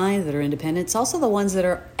aren't signed, that are independent, it's also the ones that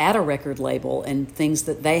are at a record label and things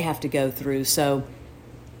that they have to go through. So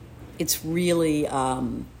it's really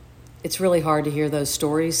hard to hear those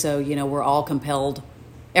stories. So, we're all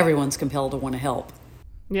everyone's compelled to want to help.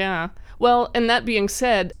 Yeah. Well, and that being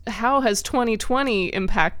said, how has 2020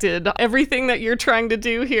 impacted everything that you're trying to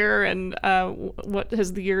do here, and what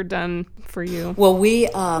has the year done for you? Well, we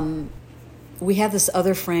have this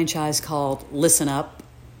other franchise called Listen Up,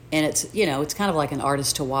 and it's kind of like an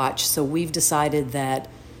artist to watch. So we've decided that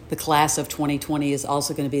the class of 2020 is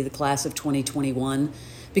also going to be the class of 2021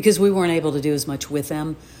 because we weren't able to do as much with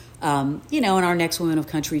them. And our Next Women of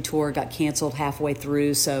Country tour got canceled halfway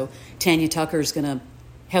through, so Tanya Tucker's going to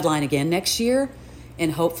headline again next year,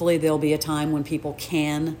 and hopefully there'll be a time when people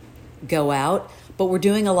can go out. But we're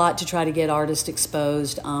doing a lot to try to get artists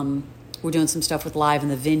exposed. We're doing some stuff with Live in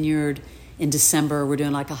the Vineyard in December. We're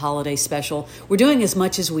doing like a holiday special. We're doing as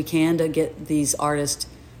much as we can to get these artists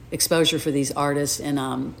exposure for these artists,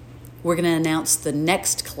 and we're going to announce the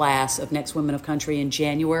next class of Next Women of Country in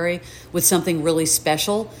January with something really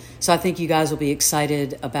special. So I think you guys will be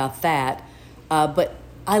excited about that. But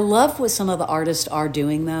I love what some of the artists are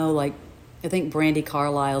doing, though. Like, I think Brandi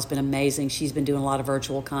Carlile's been amazing. She's been doing a lot of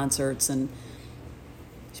virtual concerts, and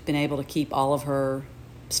she's been able to keep all of her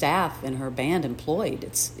staff and her band employed.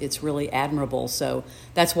 It's really admirable. So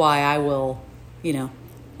that's why I will,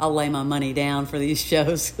 I'll lay my money down for these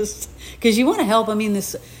shows because you want to help. I mean,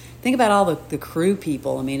 think about all the crew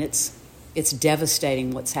people. I mean, it's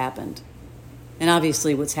devastating what's happened, and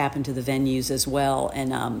obviously what's happened to the venues as well.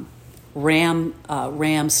 And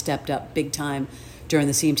Ram stepped up big time during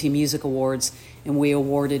the CMT Music Awards, and we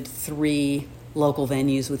awarded 3 local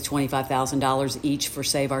venues with $25,000 each for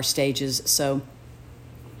Save Our Stages. So,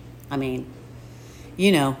 I mean,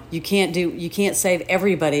 you can't save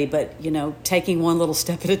everybody, but, taking one little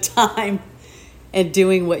step at a time and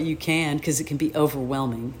doing what you can, because it can be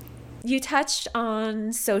overwhelming. You touched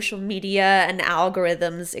on social media and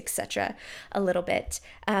algorithms, etc. a little bit,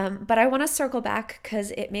 but I want to circle back because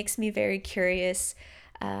it makes me very curious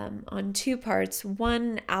on 2 parts.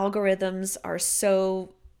 One, algorithms are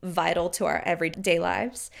so vital to our everyday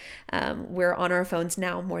lives. We're on our phones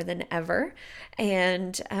now more than ever.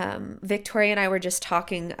 And Victoria and I were just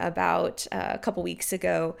talking about a couple weeks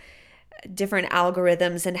ago different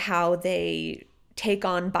algorithms and how they take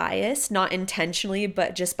on bias, not intentionally,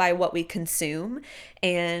 but just by what we consume.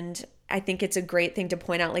 And I think it's a great thing to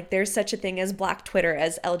point out, like there's such a thing as Black Twitter,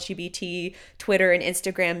 as LGBT Twitter and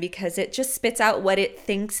Instagram, because it just spits out what it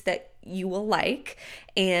thinks that you will like.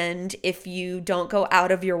 And if you don't go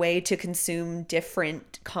out of your way to consume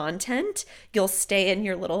different content, you'll stay in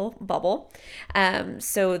your little bubble.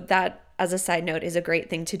 So that, as a side note, is a great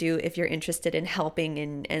thing to do if you're interested in helping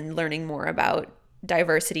and learning more about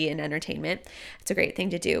diversity in entertainment. It's a great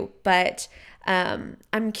thing to do. But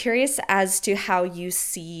I'm curious as to how you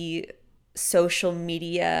see social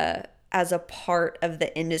media as a part of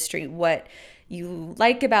the industry, what you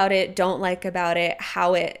like about it, don't like about it,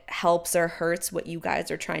 how it helps or hurts what you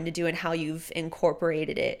guys are trying to do, and how you've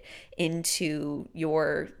incorporated it into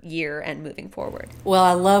your year and moving forward. Well,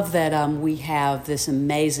 I love that we have this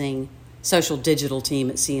amazing social digital team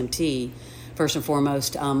at CMT. First and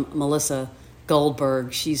foremost, Melissa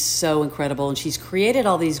Goldberg. She's so incredible, and she's created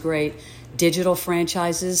all these great digital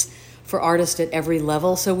franchises for artists at every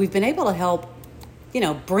level. So we've been able to help,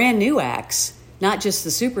 brand new acts, not just the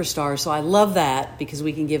superstars. So I love that because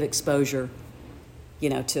we can give exposure,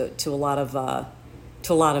 to a lot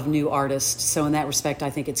of new artists. So in that respect, I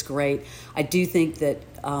think it's great. I do think that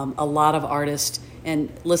a lot of artists,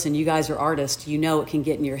 and listen, you guys are artists, it can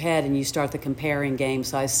get in your head and you start the comparing game.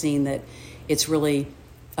 So I've seen that it's really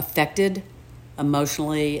affected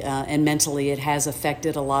emotionally and mentally. It has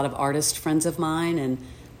affected a lot of artist friends of mine, and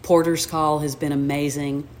Porter's Call has been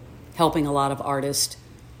amazing, helping a lot of artists,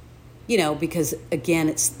 because again,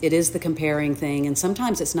 it is the comparing thing, and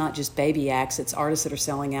sometimes it's not just baby acts, it's artists that are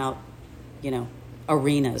selling out,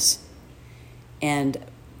 arenas. And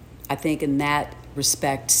I think in that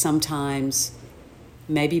respect, sometimes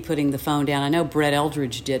maybe putting the phone down. I know Brett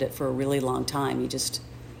Eldridge did it for a really long time. He just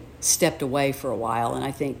stepped away for a while, and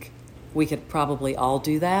I think we could probably all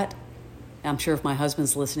do that. I'm sure if my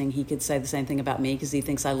husband's listening, he could say the same thing about me because he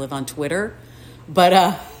thinks I live on Twitter.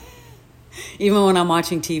 But even when I'm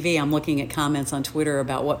watching TV, I'm looking at comments on Twitter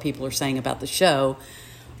about what people are saying about the show.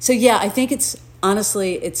 So yeah, I think it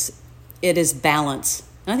is balance.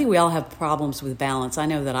 And I think we all have problems with balance. I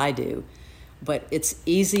know that I do. But it's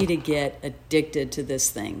easy to get addicted to this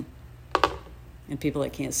thing. And people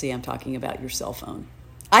that can't see, I'm talking about your cell phone.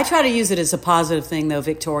 I try to use it as a positive thing, though,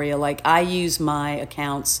 Victoria. Like, I use my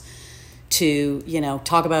accounts to,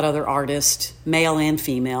 talk about other artists, male and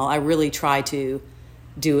female. I really try to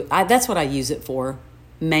do it. That's what I use it for.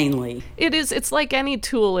 mainly. It's like any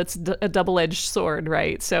tool, it's a double-edged sword,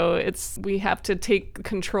 right? So we have to take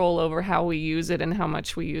control over how we use it and how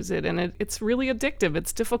much we use it, and it's really addictive.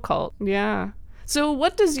 It's difficult. Yeah. So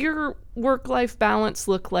what does your work-life balance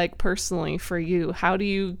look like personally for you? How do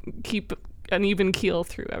you keep an even keel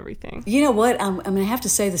through everything? You know what? I'm going to have to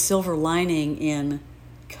say the silver lining in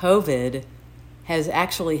COVID has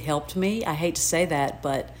actually helped me. I hate to say that,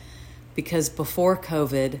 but because before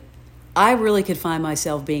COVID, I really could find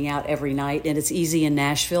myself being out every night, and it's easy in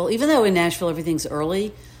Nashville. Even though in Nashville everything's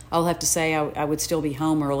early, I'll have to say I would still be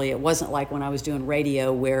home early. It wasn't like when I was doing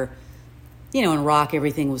radio where, in rock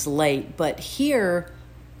everything was late. But here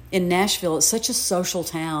in Nashville, it's such a social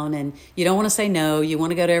town, and you don't want to say no. You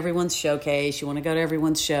want to go to everyone's showcase. You want to go to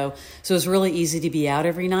everyone's show. So it's really easy to be out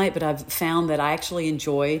every night, but I've found that I actually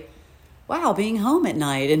enjoy, being home at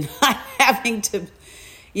night and not having to,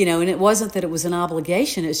 and it wasn't that it was an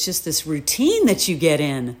obligation. It's just this routine that you get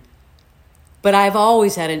in. But I've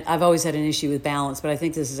always had an issue with balance, but I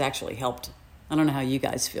think this has actually helped. I don't know how you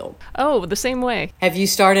guys feel. Oh, the same way. Have you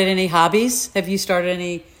started any hobbies?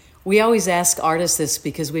 We always ask artists this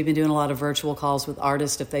because we've been doing a lot of virtual calls with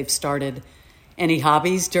artists if they've started any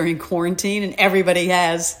hobbies during quarantine, and everybody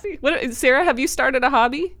has. Sarah, have you started a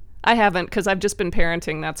hobby? I haven't, because I've just been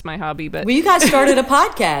parenting. That's my hobby. But you guys started a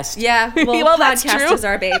podcast. Yeah, well, that's podcast true. is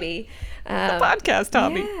our baby. The podcast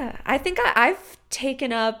hobby. Yeah, I think I've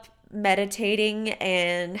taken up meditating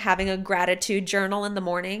and having a gratitude journal in the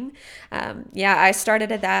morning. I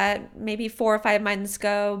started at that maybe 4 or 5 months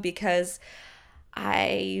ago because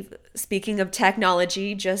speaking of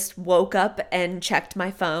technology, just woke up and checked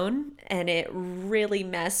my phone, and it really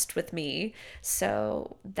messed with me.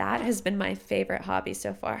 So that has been my favorite hobby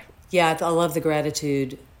so far. Yeah, I love the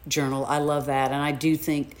gratitude journal. I love that. And I do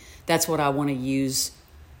think that's what I want to use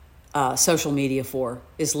social media for,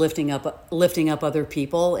 is lifting up other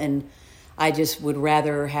people. And I just would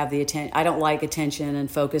rather have the attention. I don't like attention and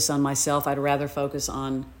focus on myself. I'd rather focus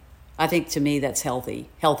on, I think to me that's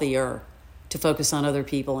healthier to focus on other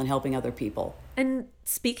people and helping other people. And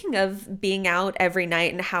speaking of being out every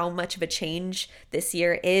night and how much of a change this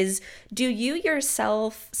year is, do you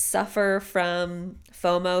yourself suffer from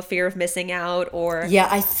FOMO, fear of missing out, or? Yeah,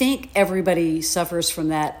 I think everybody suffers from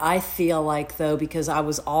that. I feel like, though, because I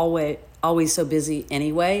was always so busy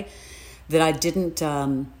anyway, that I didn't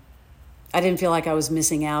feel like I was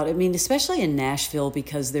missing out. I mean, especially in Nashville,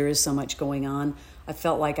 because there is so much going on. I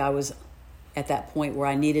felt like I was at that point where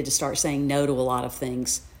I needed to start saying no to a lot of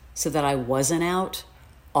things so that I wasn't out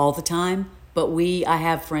all the time. But I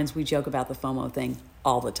have friends, we joke about the FOMO thing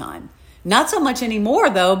all the time. Not so much anymore,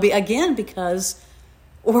 though, again, because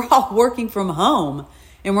we're all working from home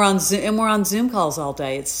and we're on Zoom calls all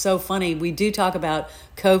day. It's so funny. We do talk about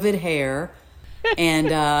COVID hair, and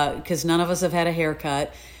because none of us have had a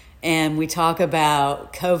haircut, and we talk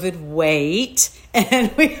about COVID weight,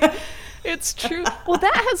 and we. It's true. Well,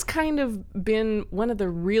 that has kind of been one of the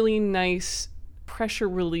really nice pressure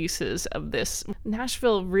releases of this.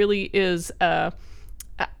 Nashville really is,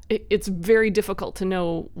 it's very difficult to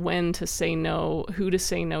know when to say no, who to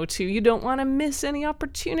say no to. You don't want to miss any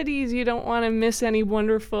opportunities. You don't want to miss any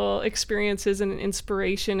wonderful experiences and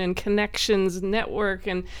inspiration and connections, network,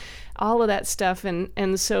 and all of that stuff.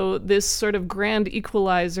 And so this sort of grand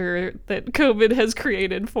equalizer that COVID has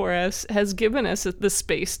created for us has given us the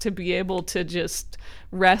space to be able to just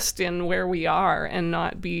rest in where we are and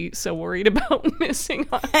not be so worried about missing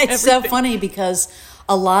on It's everything. so funny because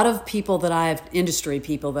a lot of people industry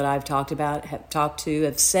people that I've talked to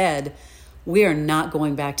have said, we are not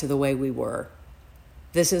going back to the way we were.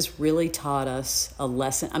 This has really taught us a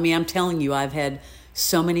lesson. I mean, I'm telling you, I've had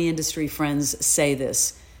so many industry friends say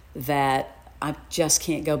this, that I just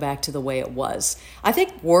can't go back to the way it was. I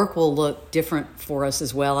think work will look different for us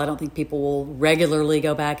as well. I don't think people will regularly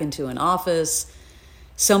go back into an office.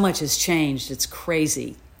 So much has changed. It's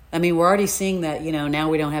crazy. I mean, we're already seeing that, now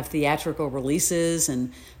we don't have theatrical releases,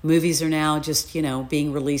 and movies are now just,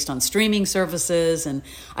 being released on streaming services. And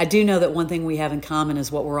I do know that one thing we have in common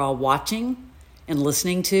is what we're all watching and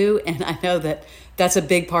listening to. And I know that that's a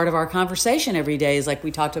big part of our conversation every day, is like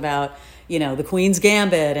we talked about, The Queen's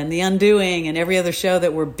Gambit and The Undoing and every other show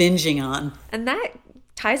that we're binging on. And that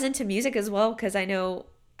ties into music as well, because I know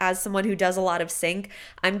as someone who does a lot of sync,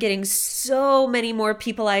 I'm getting so many more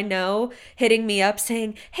people I know hitting me up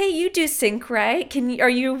saying, hey, you do sync, right? Are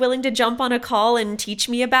you willing to jump on a call and teach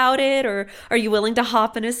me about it? Or are you willing to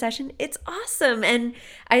hop in a session? It's awesome. And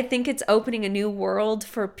I think it's opening a new world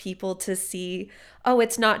for people to see,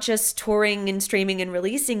 it's not just touring and streaming and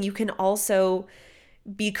releasing. You can also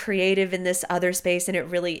be creative in this other space, and it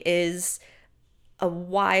really is a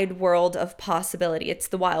wide world of possibility. It's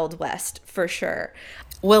the Wild West for sure.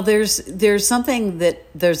 Well, there's something that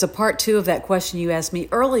there's a part two of that question you asked me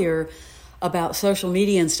earlier about social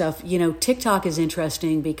media and stuff. You know, TikTok is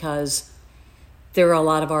interesting because there are a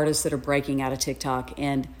lot of artists that are breaking out of TikTok,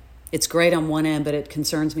 and it's great on one end, but it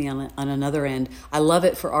concerns me on another end. I love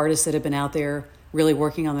it for artists that have been out there really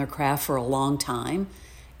working on their craft for a long time,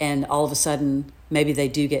 and all of a sudden maybe they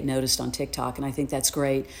do get noticed on TikTok, and I think that's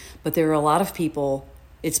great. But there are a lot of people,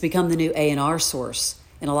 it's become the new A&R source,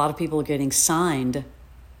 and a lot of people are getting signed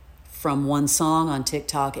from one song on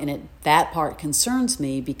TikTok, and that part concerns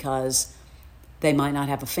me because they might not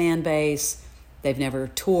have a fan base, they've never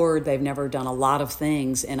toured, they've never done a lot of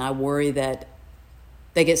things, and I worry that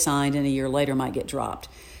they get signed and a year later might get dropped.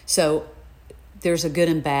 So there's a good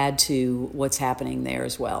and bad to what's happening there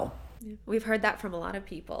as well. We've heard that from a lot of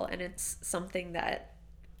people, and it's something that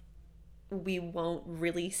we won't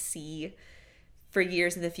really see for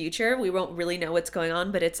years in the future. We won't really know what's going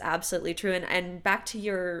on, but it's absolutely true. And back to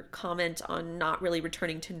your comment on not really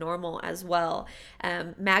returning to normal as well.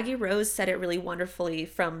 Maggie Rose said it really wonderfully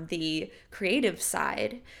from the creative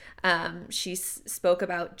side. She spoke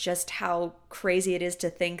about just how crazy it is to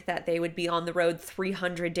think that they would be on the road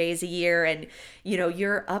 300 days a year. And, you know,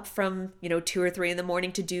 you're up from, 2 or 3 in the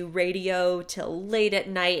morning to do radio till late at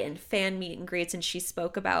night and fan meet and greets. And she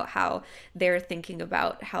spoke about how they're thinking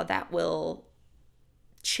about how that will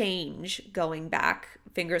change going back,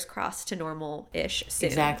 fingers crossed, to normal-ish soon.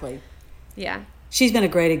 Exactly. Yeah. She's been a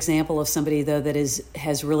great example of somebody, though, that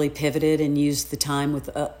has really pivoted and used the time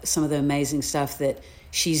with some of the amazing stuff that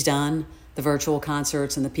she's done, the virtual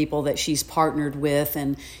concerts and the people that she's partnered with.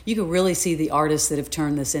 And you can really see the artists that have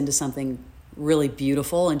turned this into something really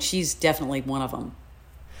beautiful, and she's definitely one of them.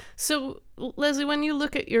 So, Leslie, when you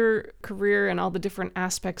look at your career and all the different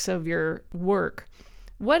aspects of your work,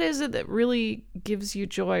 what is it that really gives you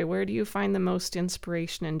joy? Where do you find the most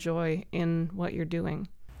inspiration and joy in what you're doing?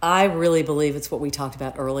 I really believe it's what we talked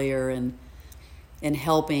about earlier, and in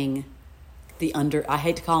helping I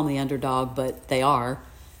hate to call them the underdog, but they are,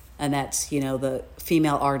 and that's, the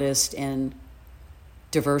female artist and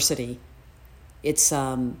diversity. It's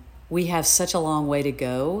we have such a long way to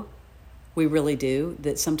go. We really do,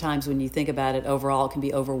 that sometimes when you think about it overall, it can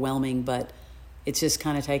be overwhelming, but it's just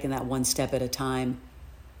kind of taking that one step at a time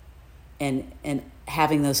and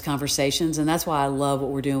having those conversations. And that's why I love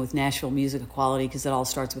what we're doing with Nashville Music Equality, because it all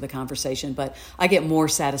starts with a conversation. But I get more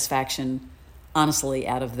satisfaction, honestly,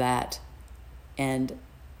 out of that. And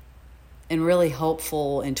really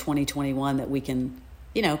hopeful in 2021 that we can,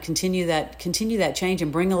 continue that change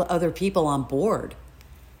and bring other people on board.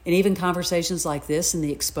 And even conversations like this and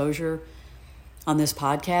the exposure on this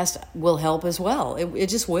podcast will help as well. It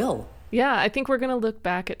just will. Yeah, I think we're going to look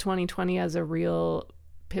back at 2020 as a real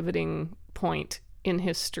pivoting point in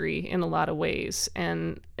history in a lot of ways,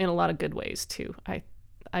 and in a lot of good ways too.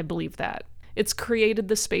 I believe that. It's created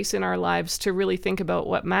the space in our lives to really think about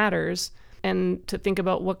what matters and to think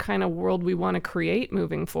about what kind of world we want to create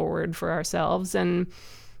moving forward for ourselves. And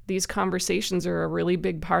these conversations are a really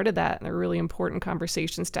big part of that, and they're really important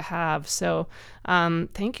conversations to have. So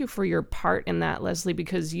thank you for your part in that, Leslie,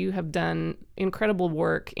 because you have done incredible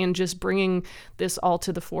work in just bringing this all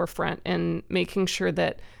to the forefront and making sure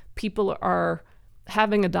that people are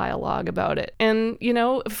having a dialogue about it. And,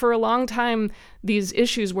 for a long time, these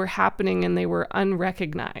issues were happening and they were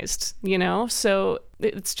unrecognized, so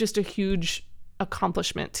it's just a huge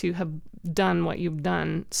accomplishment to have done what you've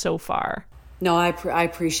done so far. No, I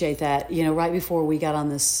appreciate that. Right before we got on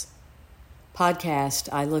this podcast,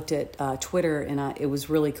 I looked at Twitter, and it was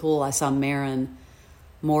really cool. I saw Maren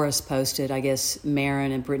Morris posted, I guess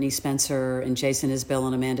Maren and Brittany Spencer and Jason Isbell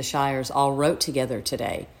and Amanda Shires all wrote together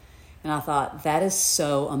today. And I thought, that is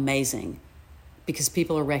so amazing, because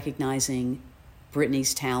people are recognizing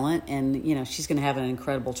Brittany's talent, and, she's going to have an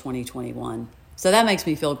incredible 2021. So that makes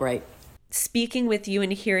me feel great. Speaking with you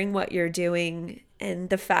and hearing what you're doing, and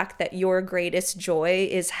the fact that your greatest joy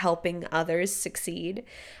is helping others succeed,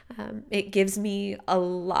 it gives me a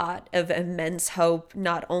lot of immense hope,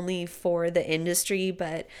 not only for the industry,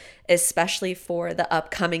 but especially for the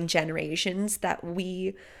upcoming generations, that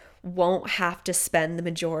we won't have to spend the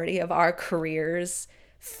majority of our careers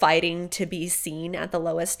fighting to be seen at the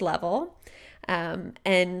lowest level.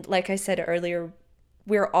 And like I said earlier,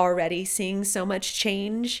 we're already seeing so much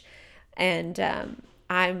change. And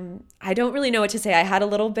I don't really know what to say. I had a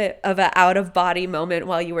little bit of an out-of-body moment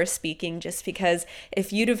while you were speaking, just because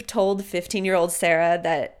if you'd have told 15-year-old Sarah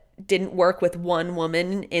that didn't work with one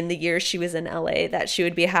woman in the year she was in LA that she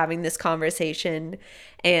would be having this conversation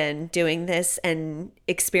and doing this and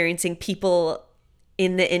experiencing people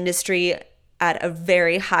in the industry at a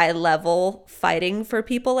very high level fighting for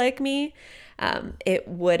people like me, it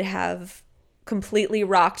would have completely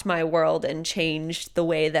rocked my world and changed the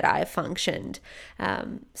way that I functioned.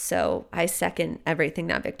 So I second everything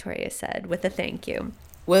that Victoria said with a thank you.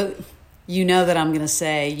 Well, you know that I'm going to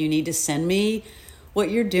say you need to send me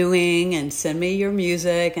what you're doing and send me your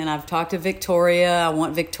music. And I've talked to Victoria. I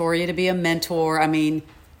want Victoria to be a mentor. I mean,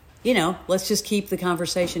 you know, let's just keep the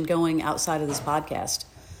conversation going outside of this podcast,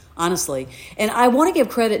 honestly. And I want to give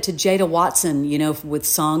credit to Jada Watson, you know, with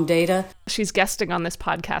Song Data. She's guesting on this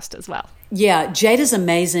podcast as well. Yeah, Jada's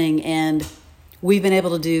amazing, and we've been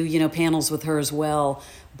able to do, you know, panels with her as well.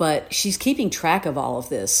 But she's keeping track of all of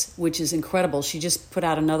this, which is incredible. She just put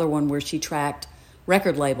out another one where she tracked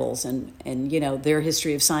record labels and you know, their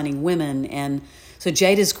history of signing women. And so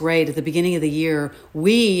Jada's great. At the beginning of the year,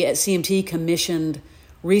 we at CMT commissioned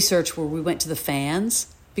research where we went to the fans,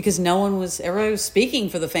 because everybody was speaking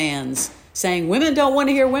for the fans, saying women don't want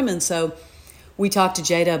to hear women. So we talked to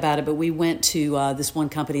Jada about it, but we went to this one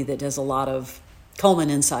company that does a lot of Coleman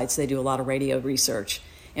Insights. They do a lot of radio research.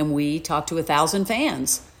 And we talked to 1,000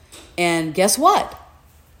 fans. And guess what?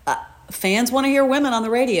 Fans want to hear women on the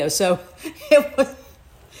radio. So it was,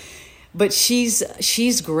 but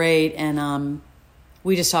she's great. And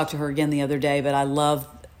we just talked to her again the other day, but I love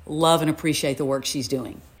and appreciate the work she's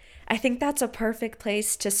doing. I think that's a perfect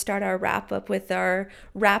place to start our wrap up with our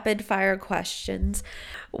rapid fire questions.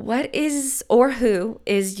 What is or who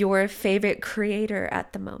is your favorite creator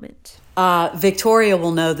at the moment? Victoria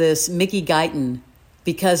will know this, Mickey Guyton,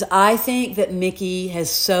 because I think that Mickey has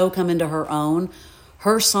so come into her own.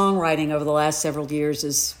 Her songwriting over the last several years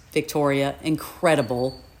is, Victoria,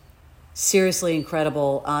 incredible, seriously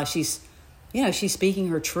incredible. She's speaking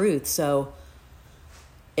her truth. So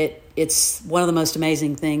it's one of the most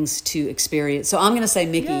amazing things to experience. So I'm going to say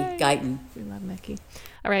Mickey Guyton. We love Mickey.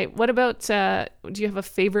 All right. What about, do you have a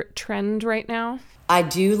favorite trend right now? I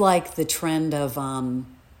do like the trend of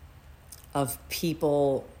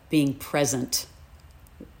people being present,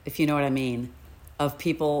 if you know what I mean, of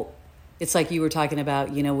people. It's like you were talking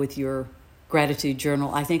about, you know, with your gratitude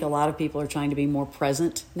journal. I think a lot of people are trying to be more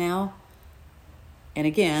present now. And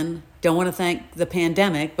again, don't want to thank the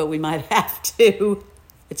pandemic, but we might have to.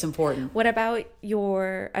 It's important. What about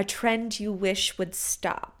a trend you wish would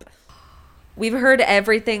stop? We've heard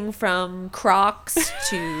everything from Crocs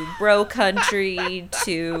to bro country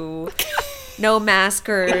to no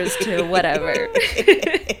maskers to whatever.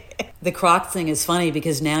 The Croc thing is funny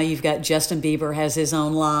because now you've got Justin Bieber has his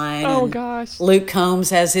own line. Oh, gosh. Luke Combs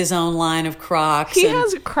has his own line of Crocs. He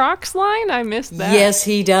has a Crocs line? I missed that. Yes,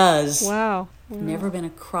 he does. Wow. Never been a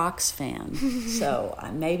Crocs fan, so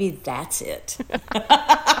maybe that's it.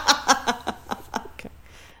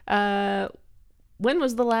 Okay. When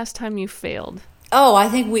was the last time you failed? Oh, I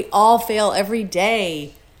think we all fail every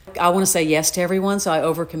day. I want to say yes to everyone, so I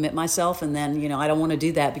overcommit myself, and then, you know, I don't want to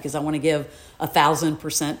do that because I want to give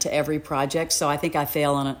 1,000% to every project. So I think I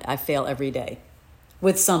fail every day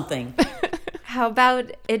with something. How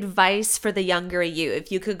about advice for the younger you? If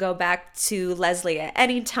you could go back to Leslie at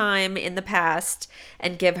any time in the past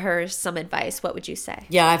and give her some advice, what would you say?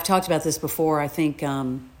 Yeah, I've talked about this before. I think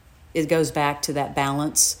it goes back to that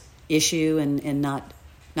balance issue and not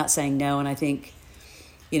saying no. And I think,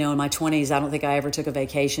 you know, in my 20s, I don't think I ever took a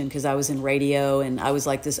vacation because I was in radio and I was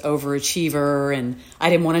like this overachiever and I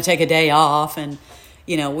didn't want to take a day off, and,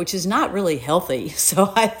 you know, which is not really healthy.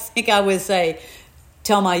 So I think I would say,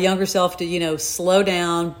 tell my younger self to, you know, slow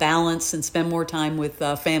down, balance, and spend more time with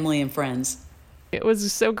family and friends. It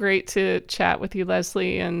was so great to chat with you,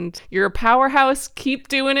 Leslie, and you're a powerhouse. Keep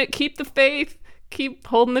doing it. Keep the faith. Keep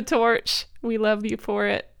holding the torch. We love you for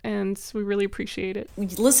it, and we really appreciate it.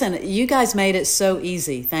 Listen, you guys made it so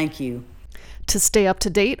easy. Thank you. To stay up to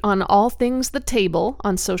date on all things The Table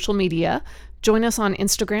on social media, join us on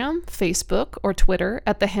Instagram, Facebook, or Twitter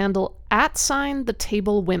at the handle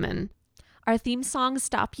 @TheTableWomen. Our theme song,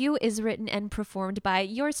 Stop You, is written and performed by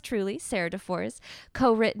yours truly, Sarah DeForest,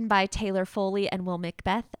 co-written by Taylor Foley and Will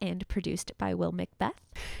Macbeth, and produced by Will Macbeth.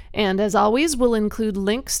 And as always, we'll include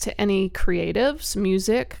links to any creatives,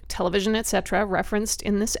 music, television, etc. referenced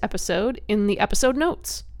in this episode in the episode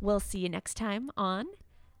notes. We'll see you next time on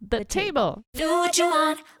The Table. Do what you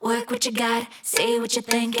want, work what you got, say what you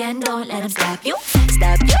think, and don't let them stop you.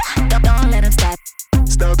 Stop you, don't let them stop.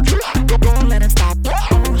 Stop you, don't let them stop.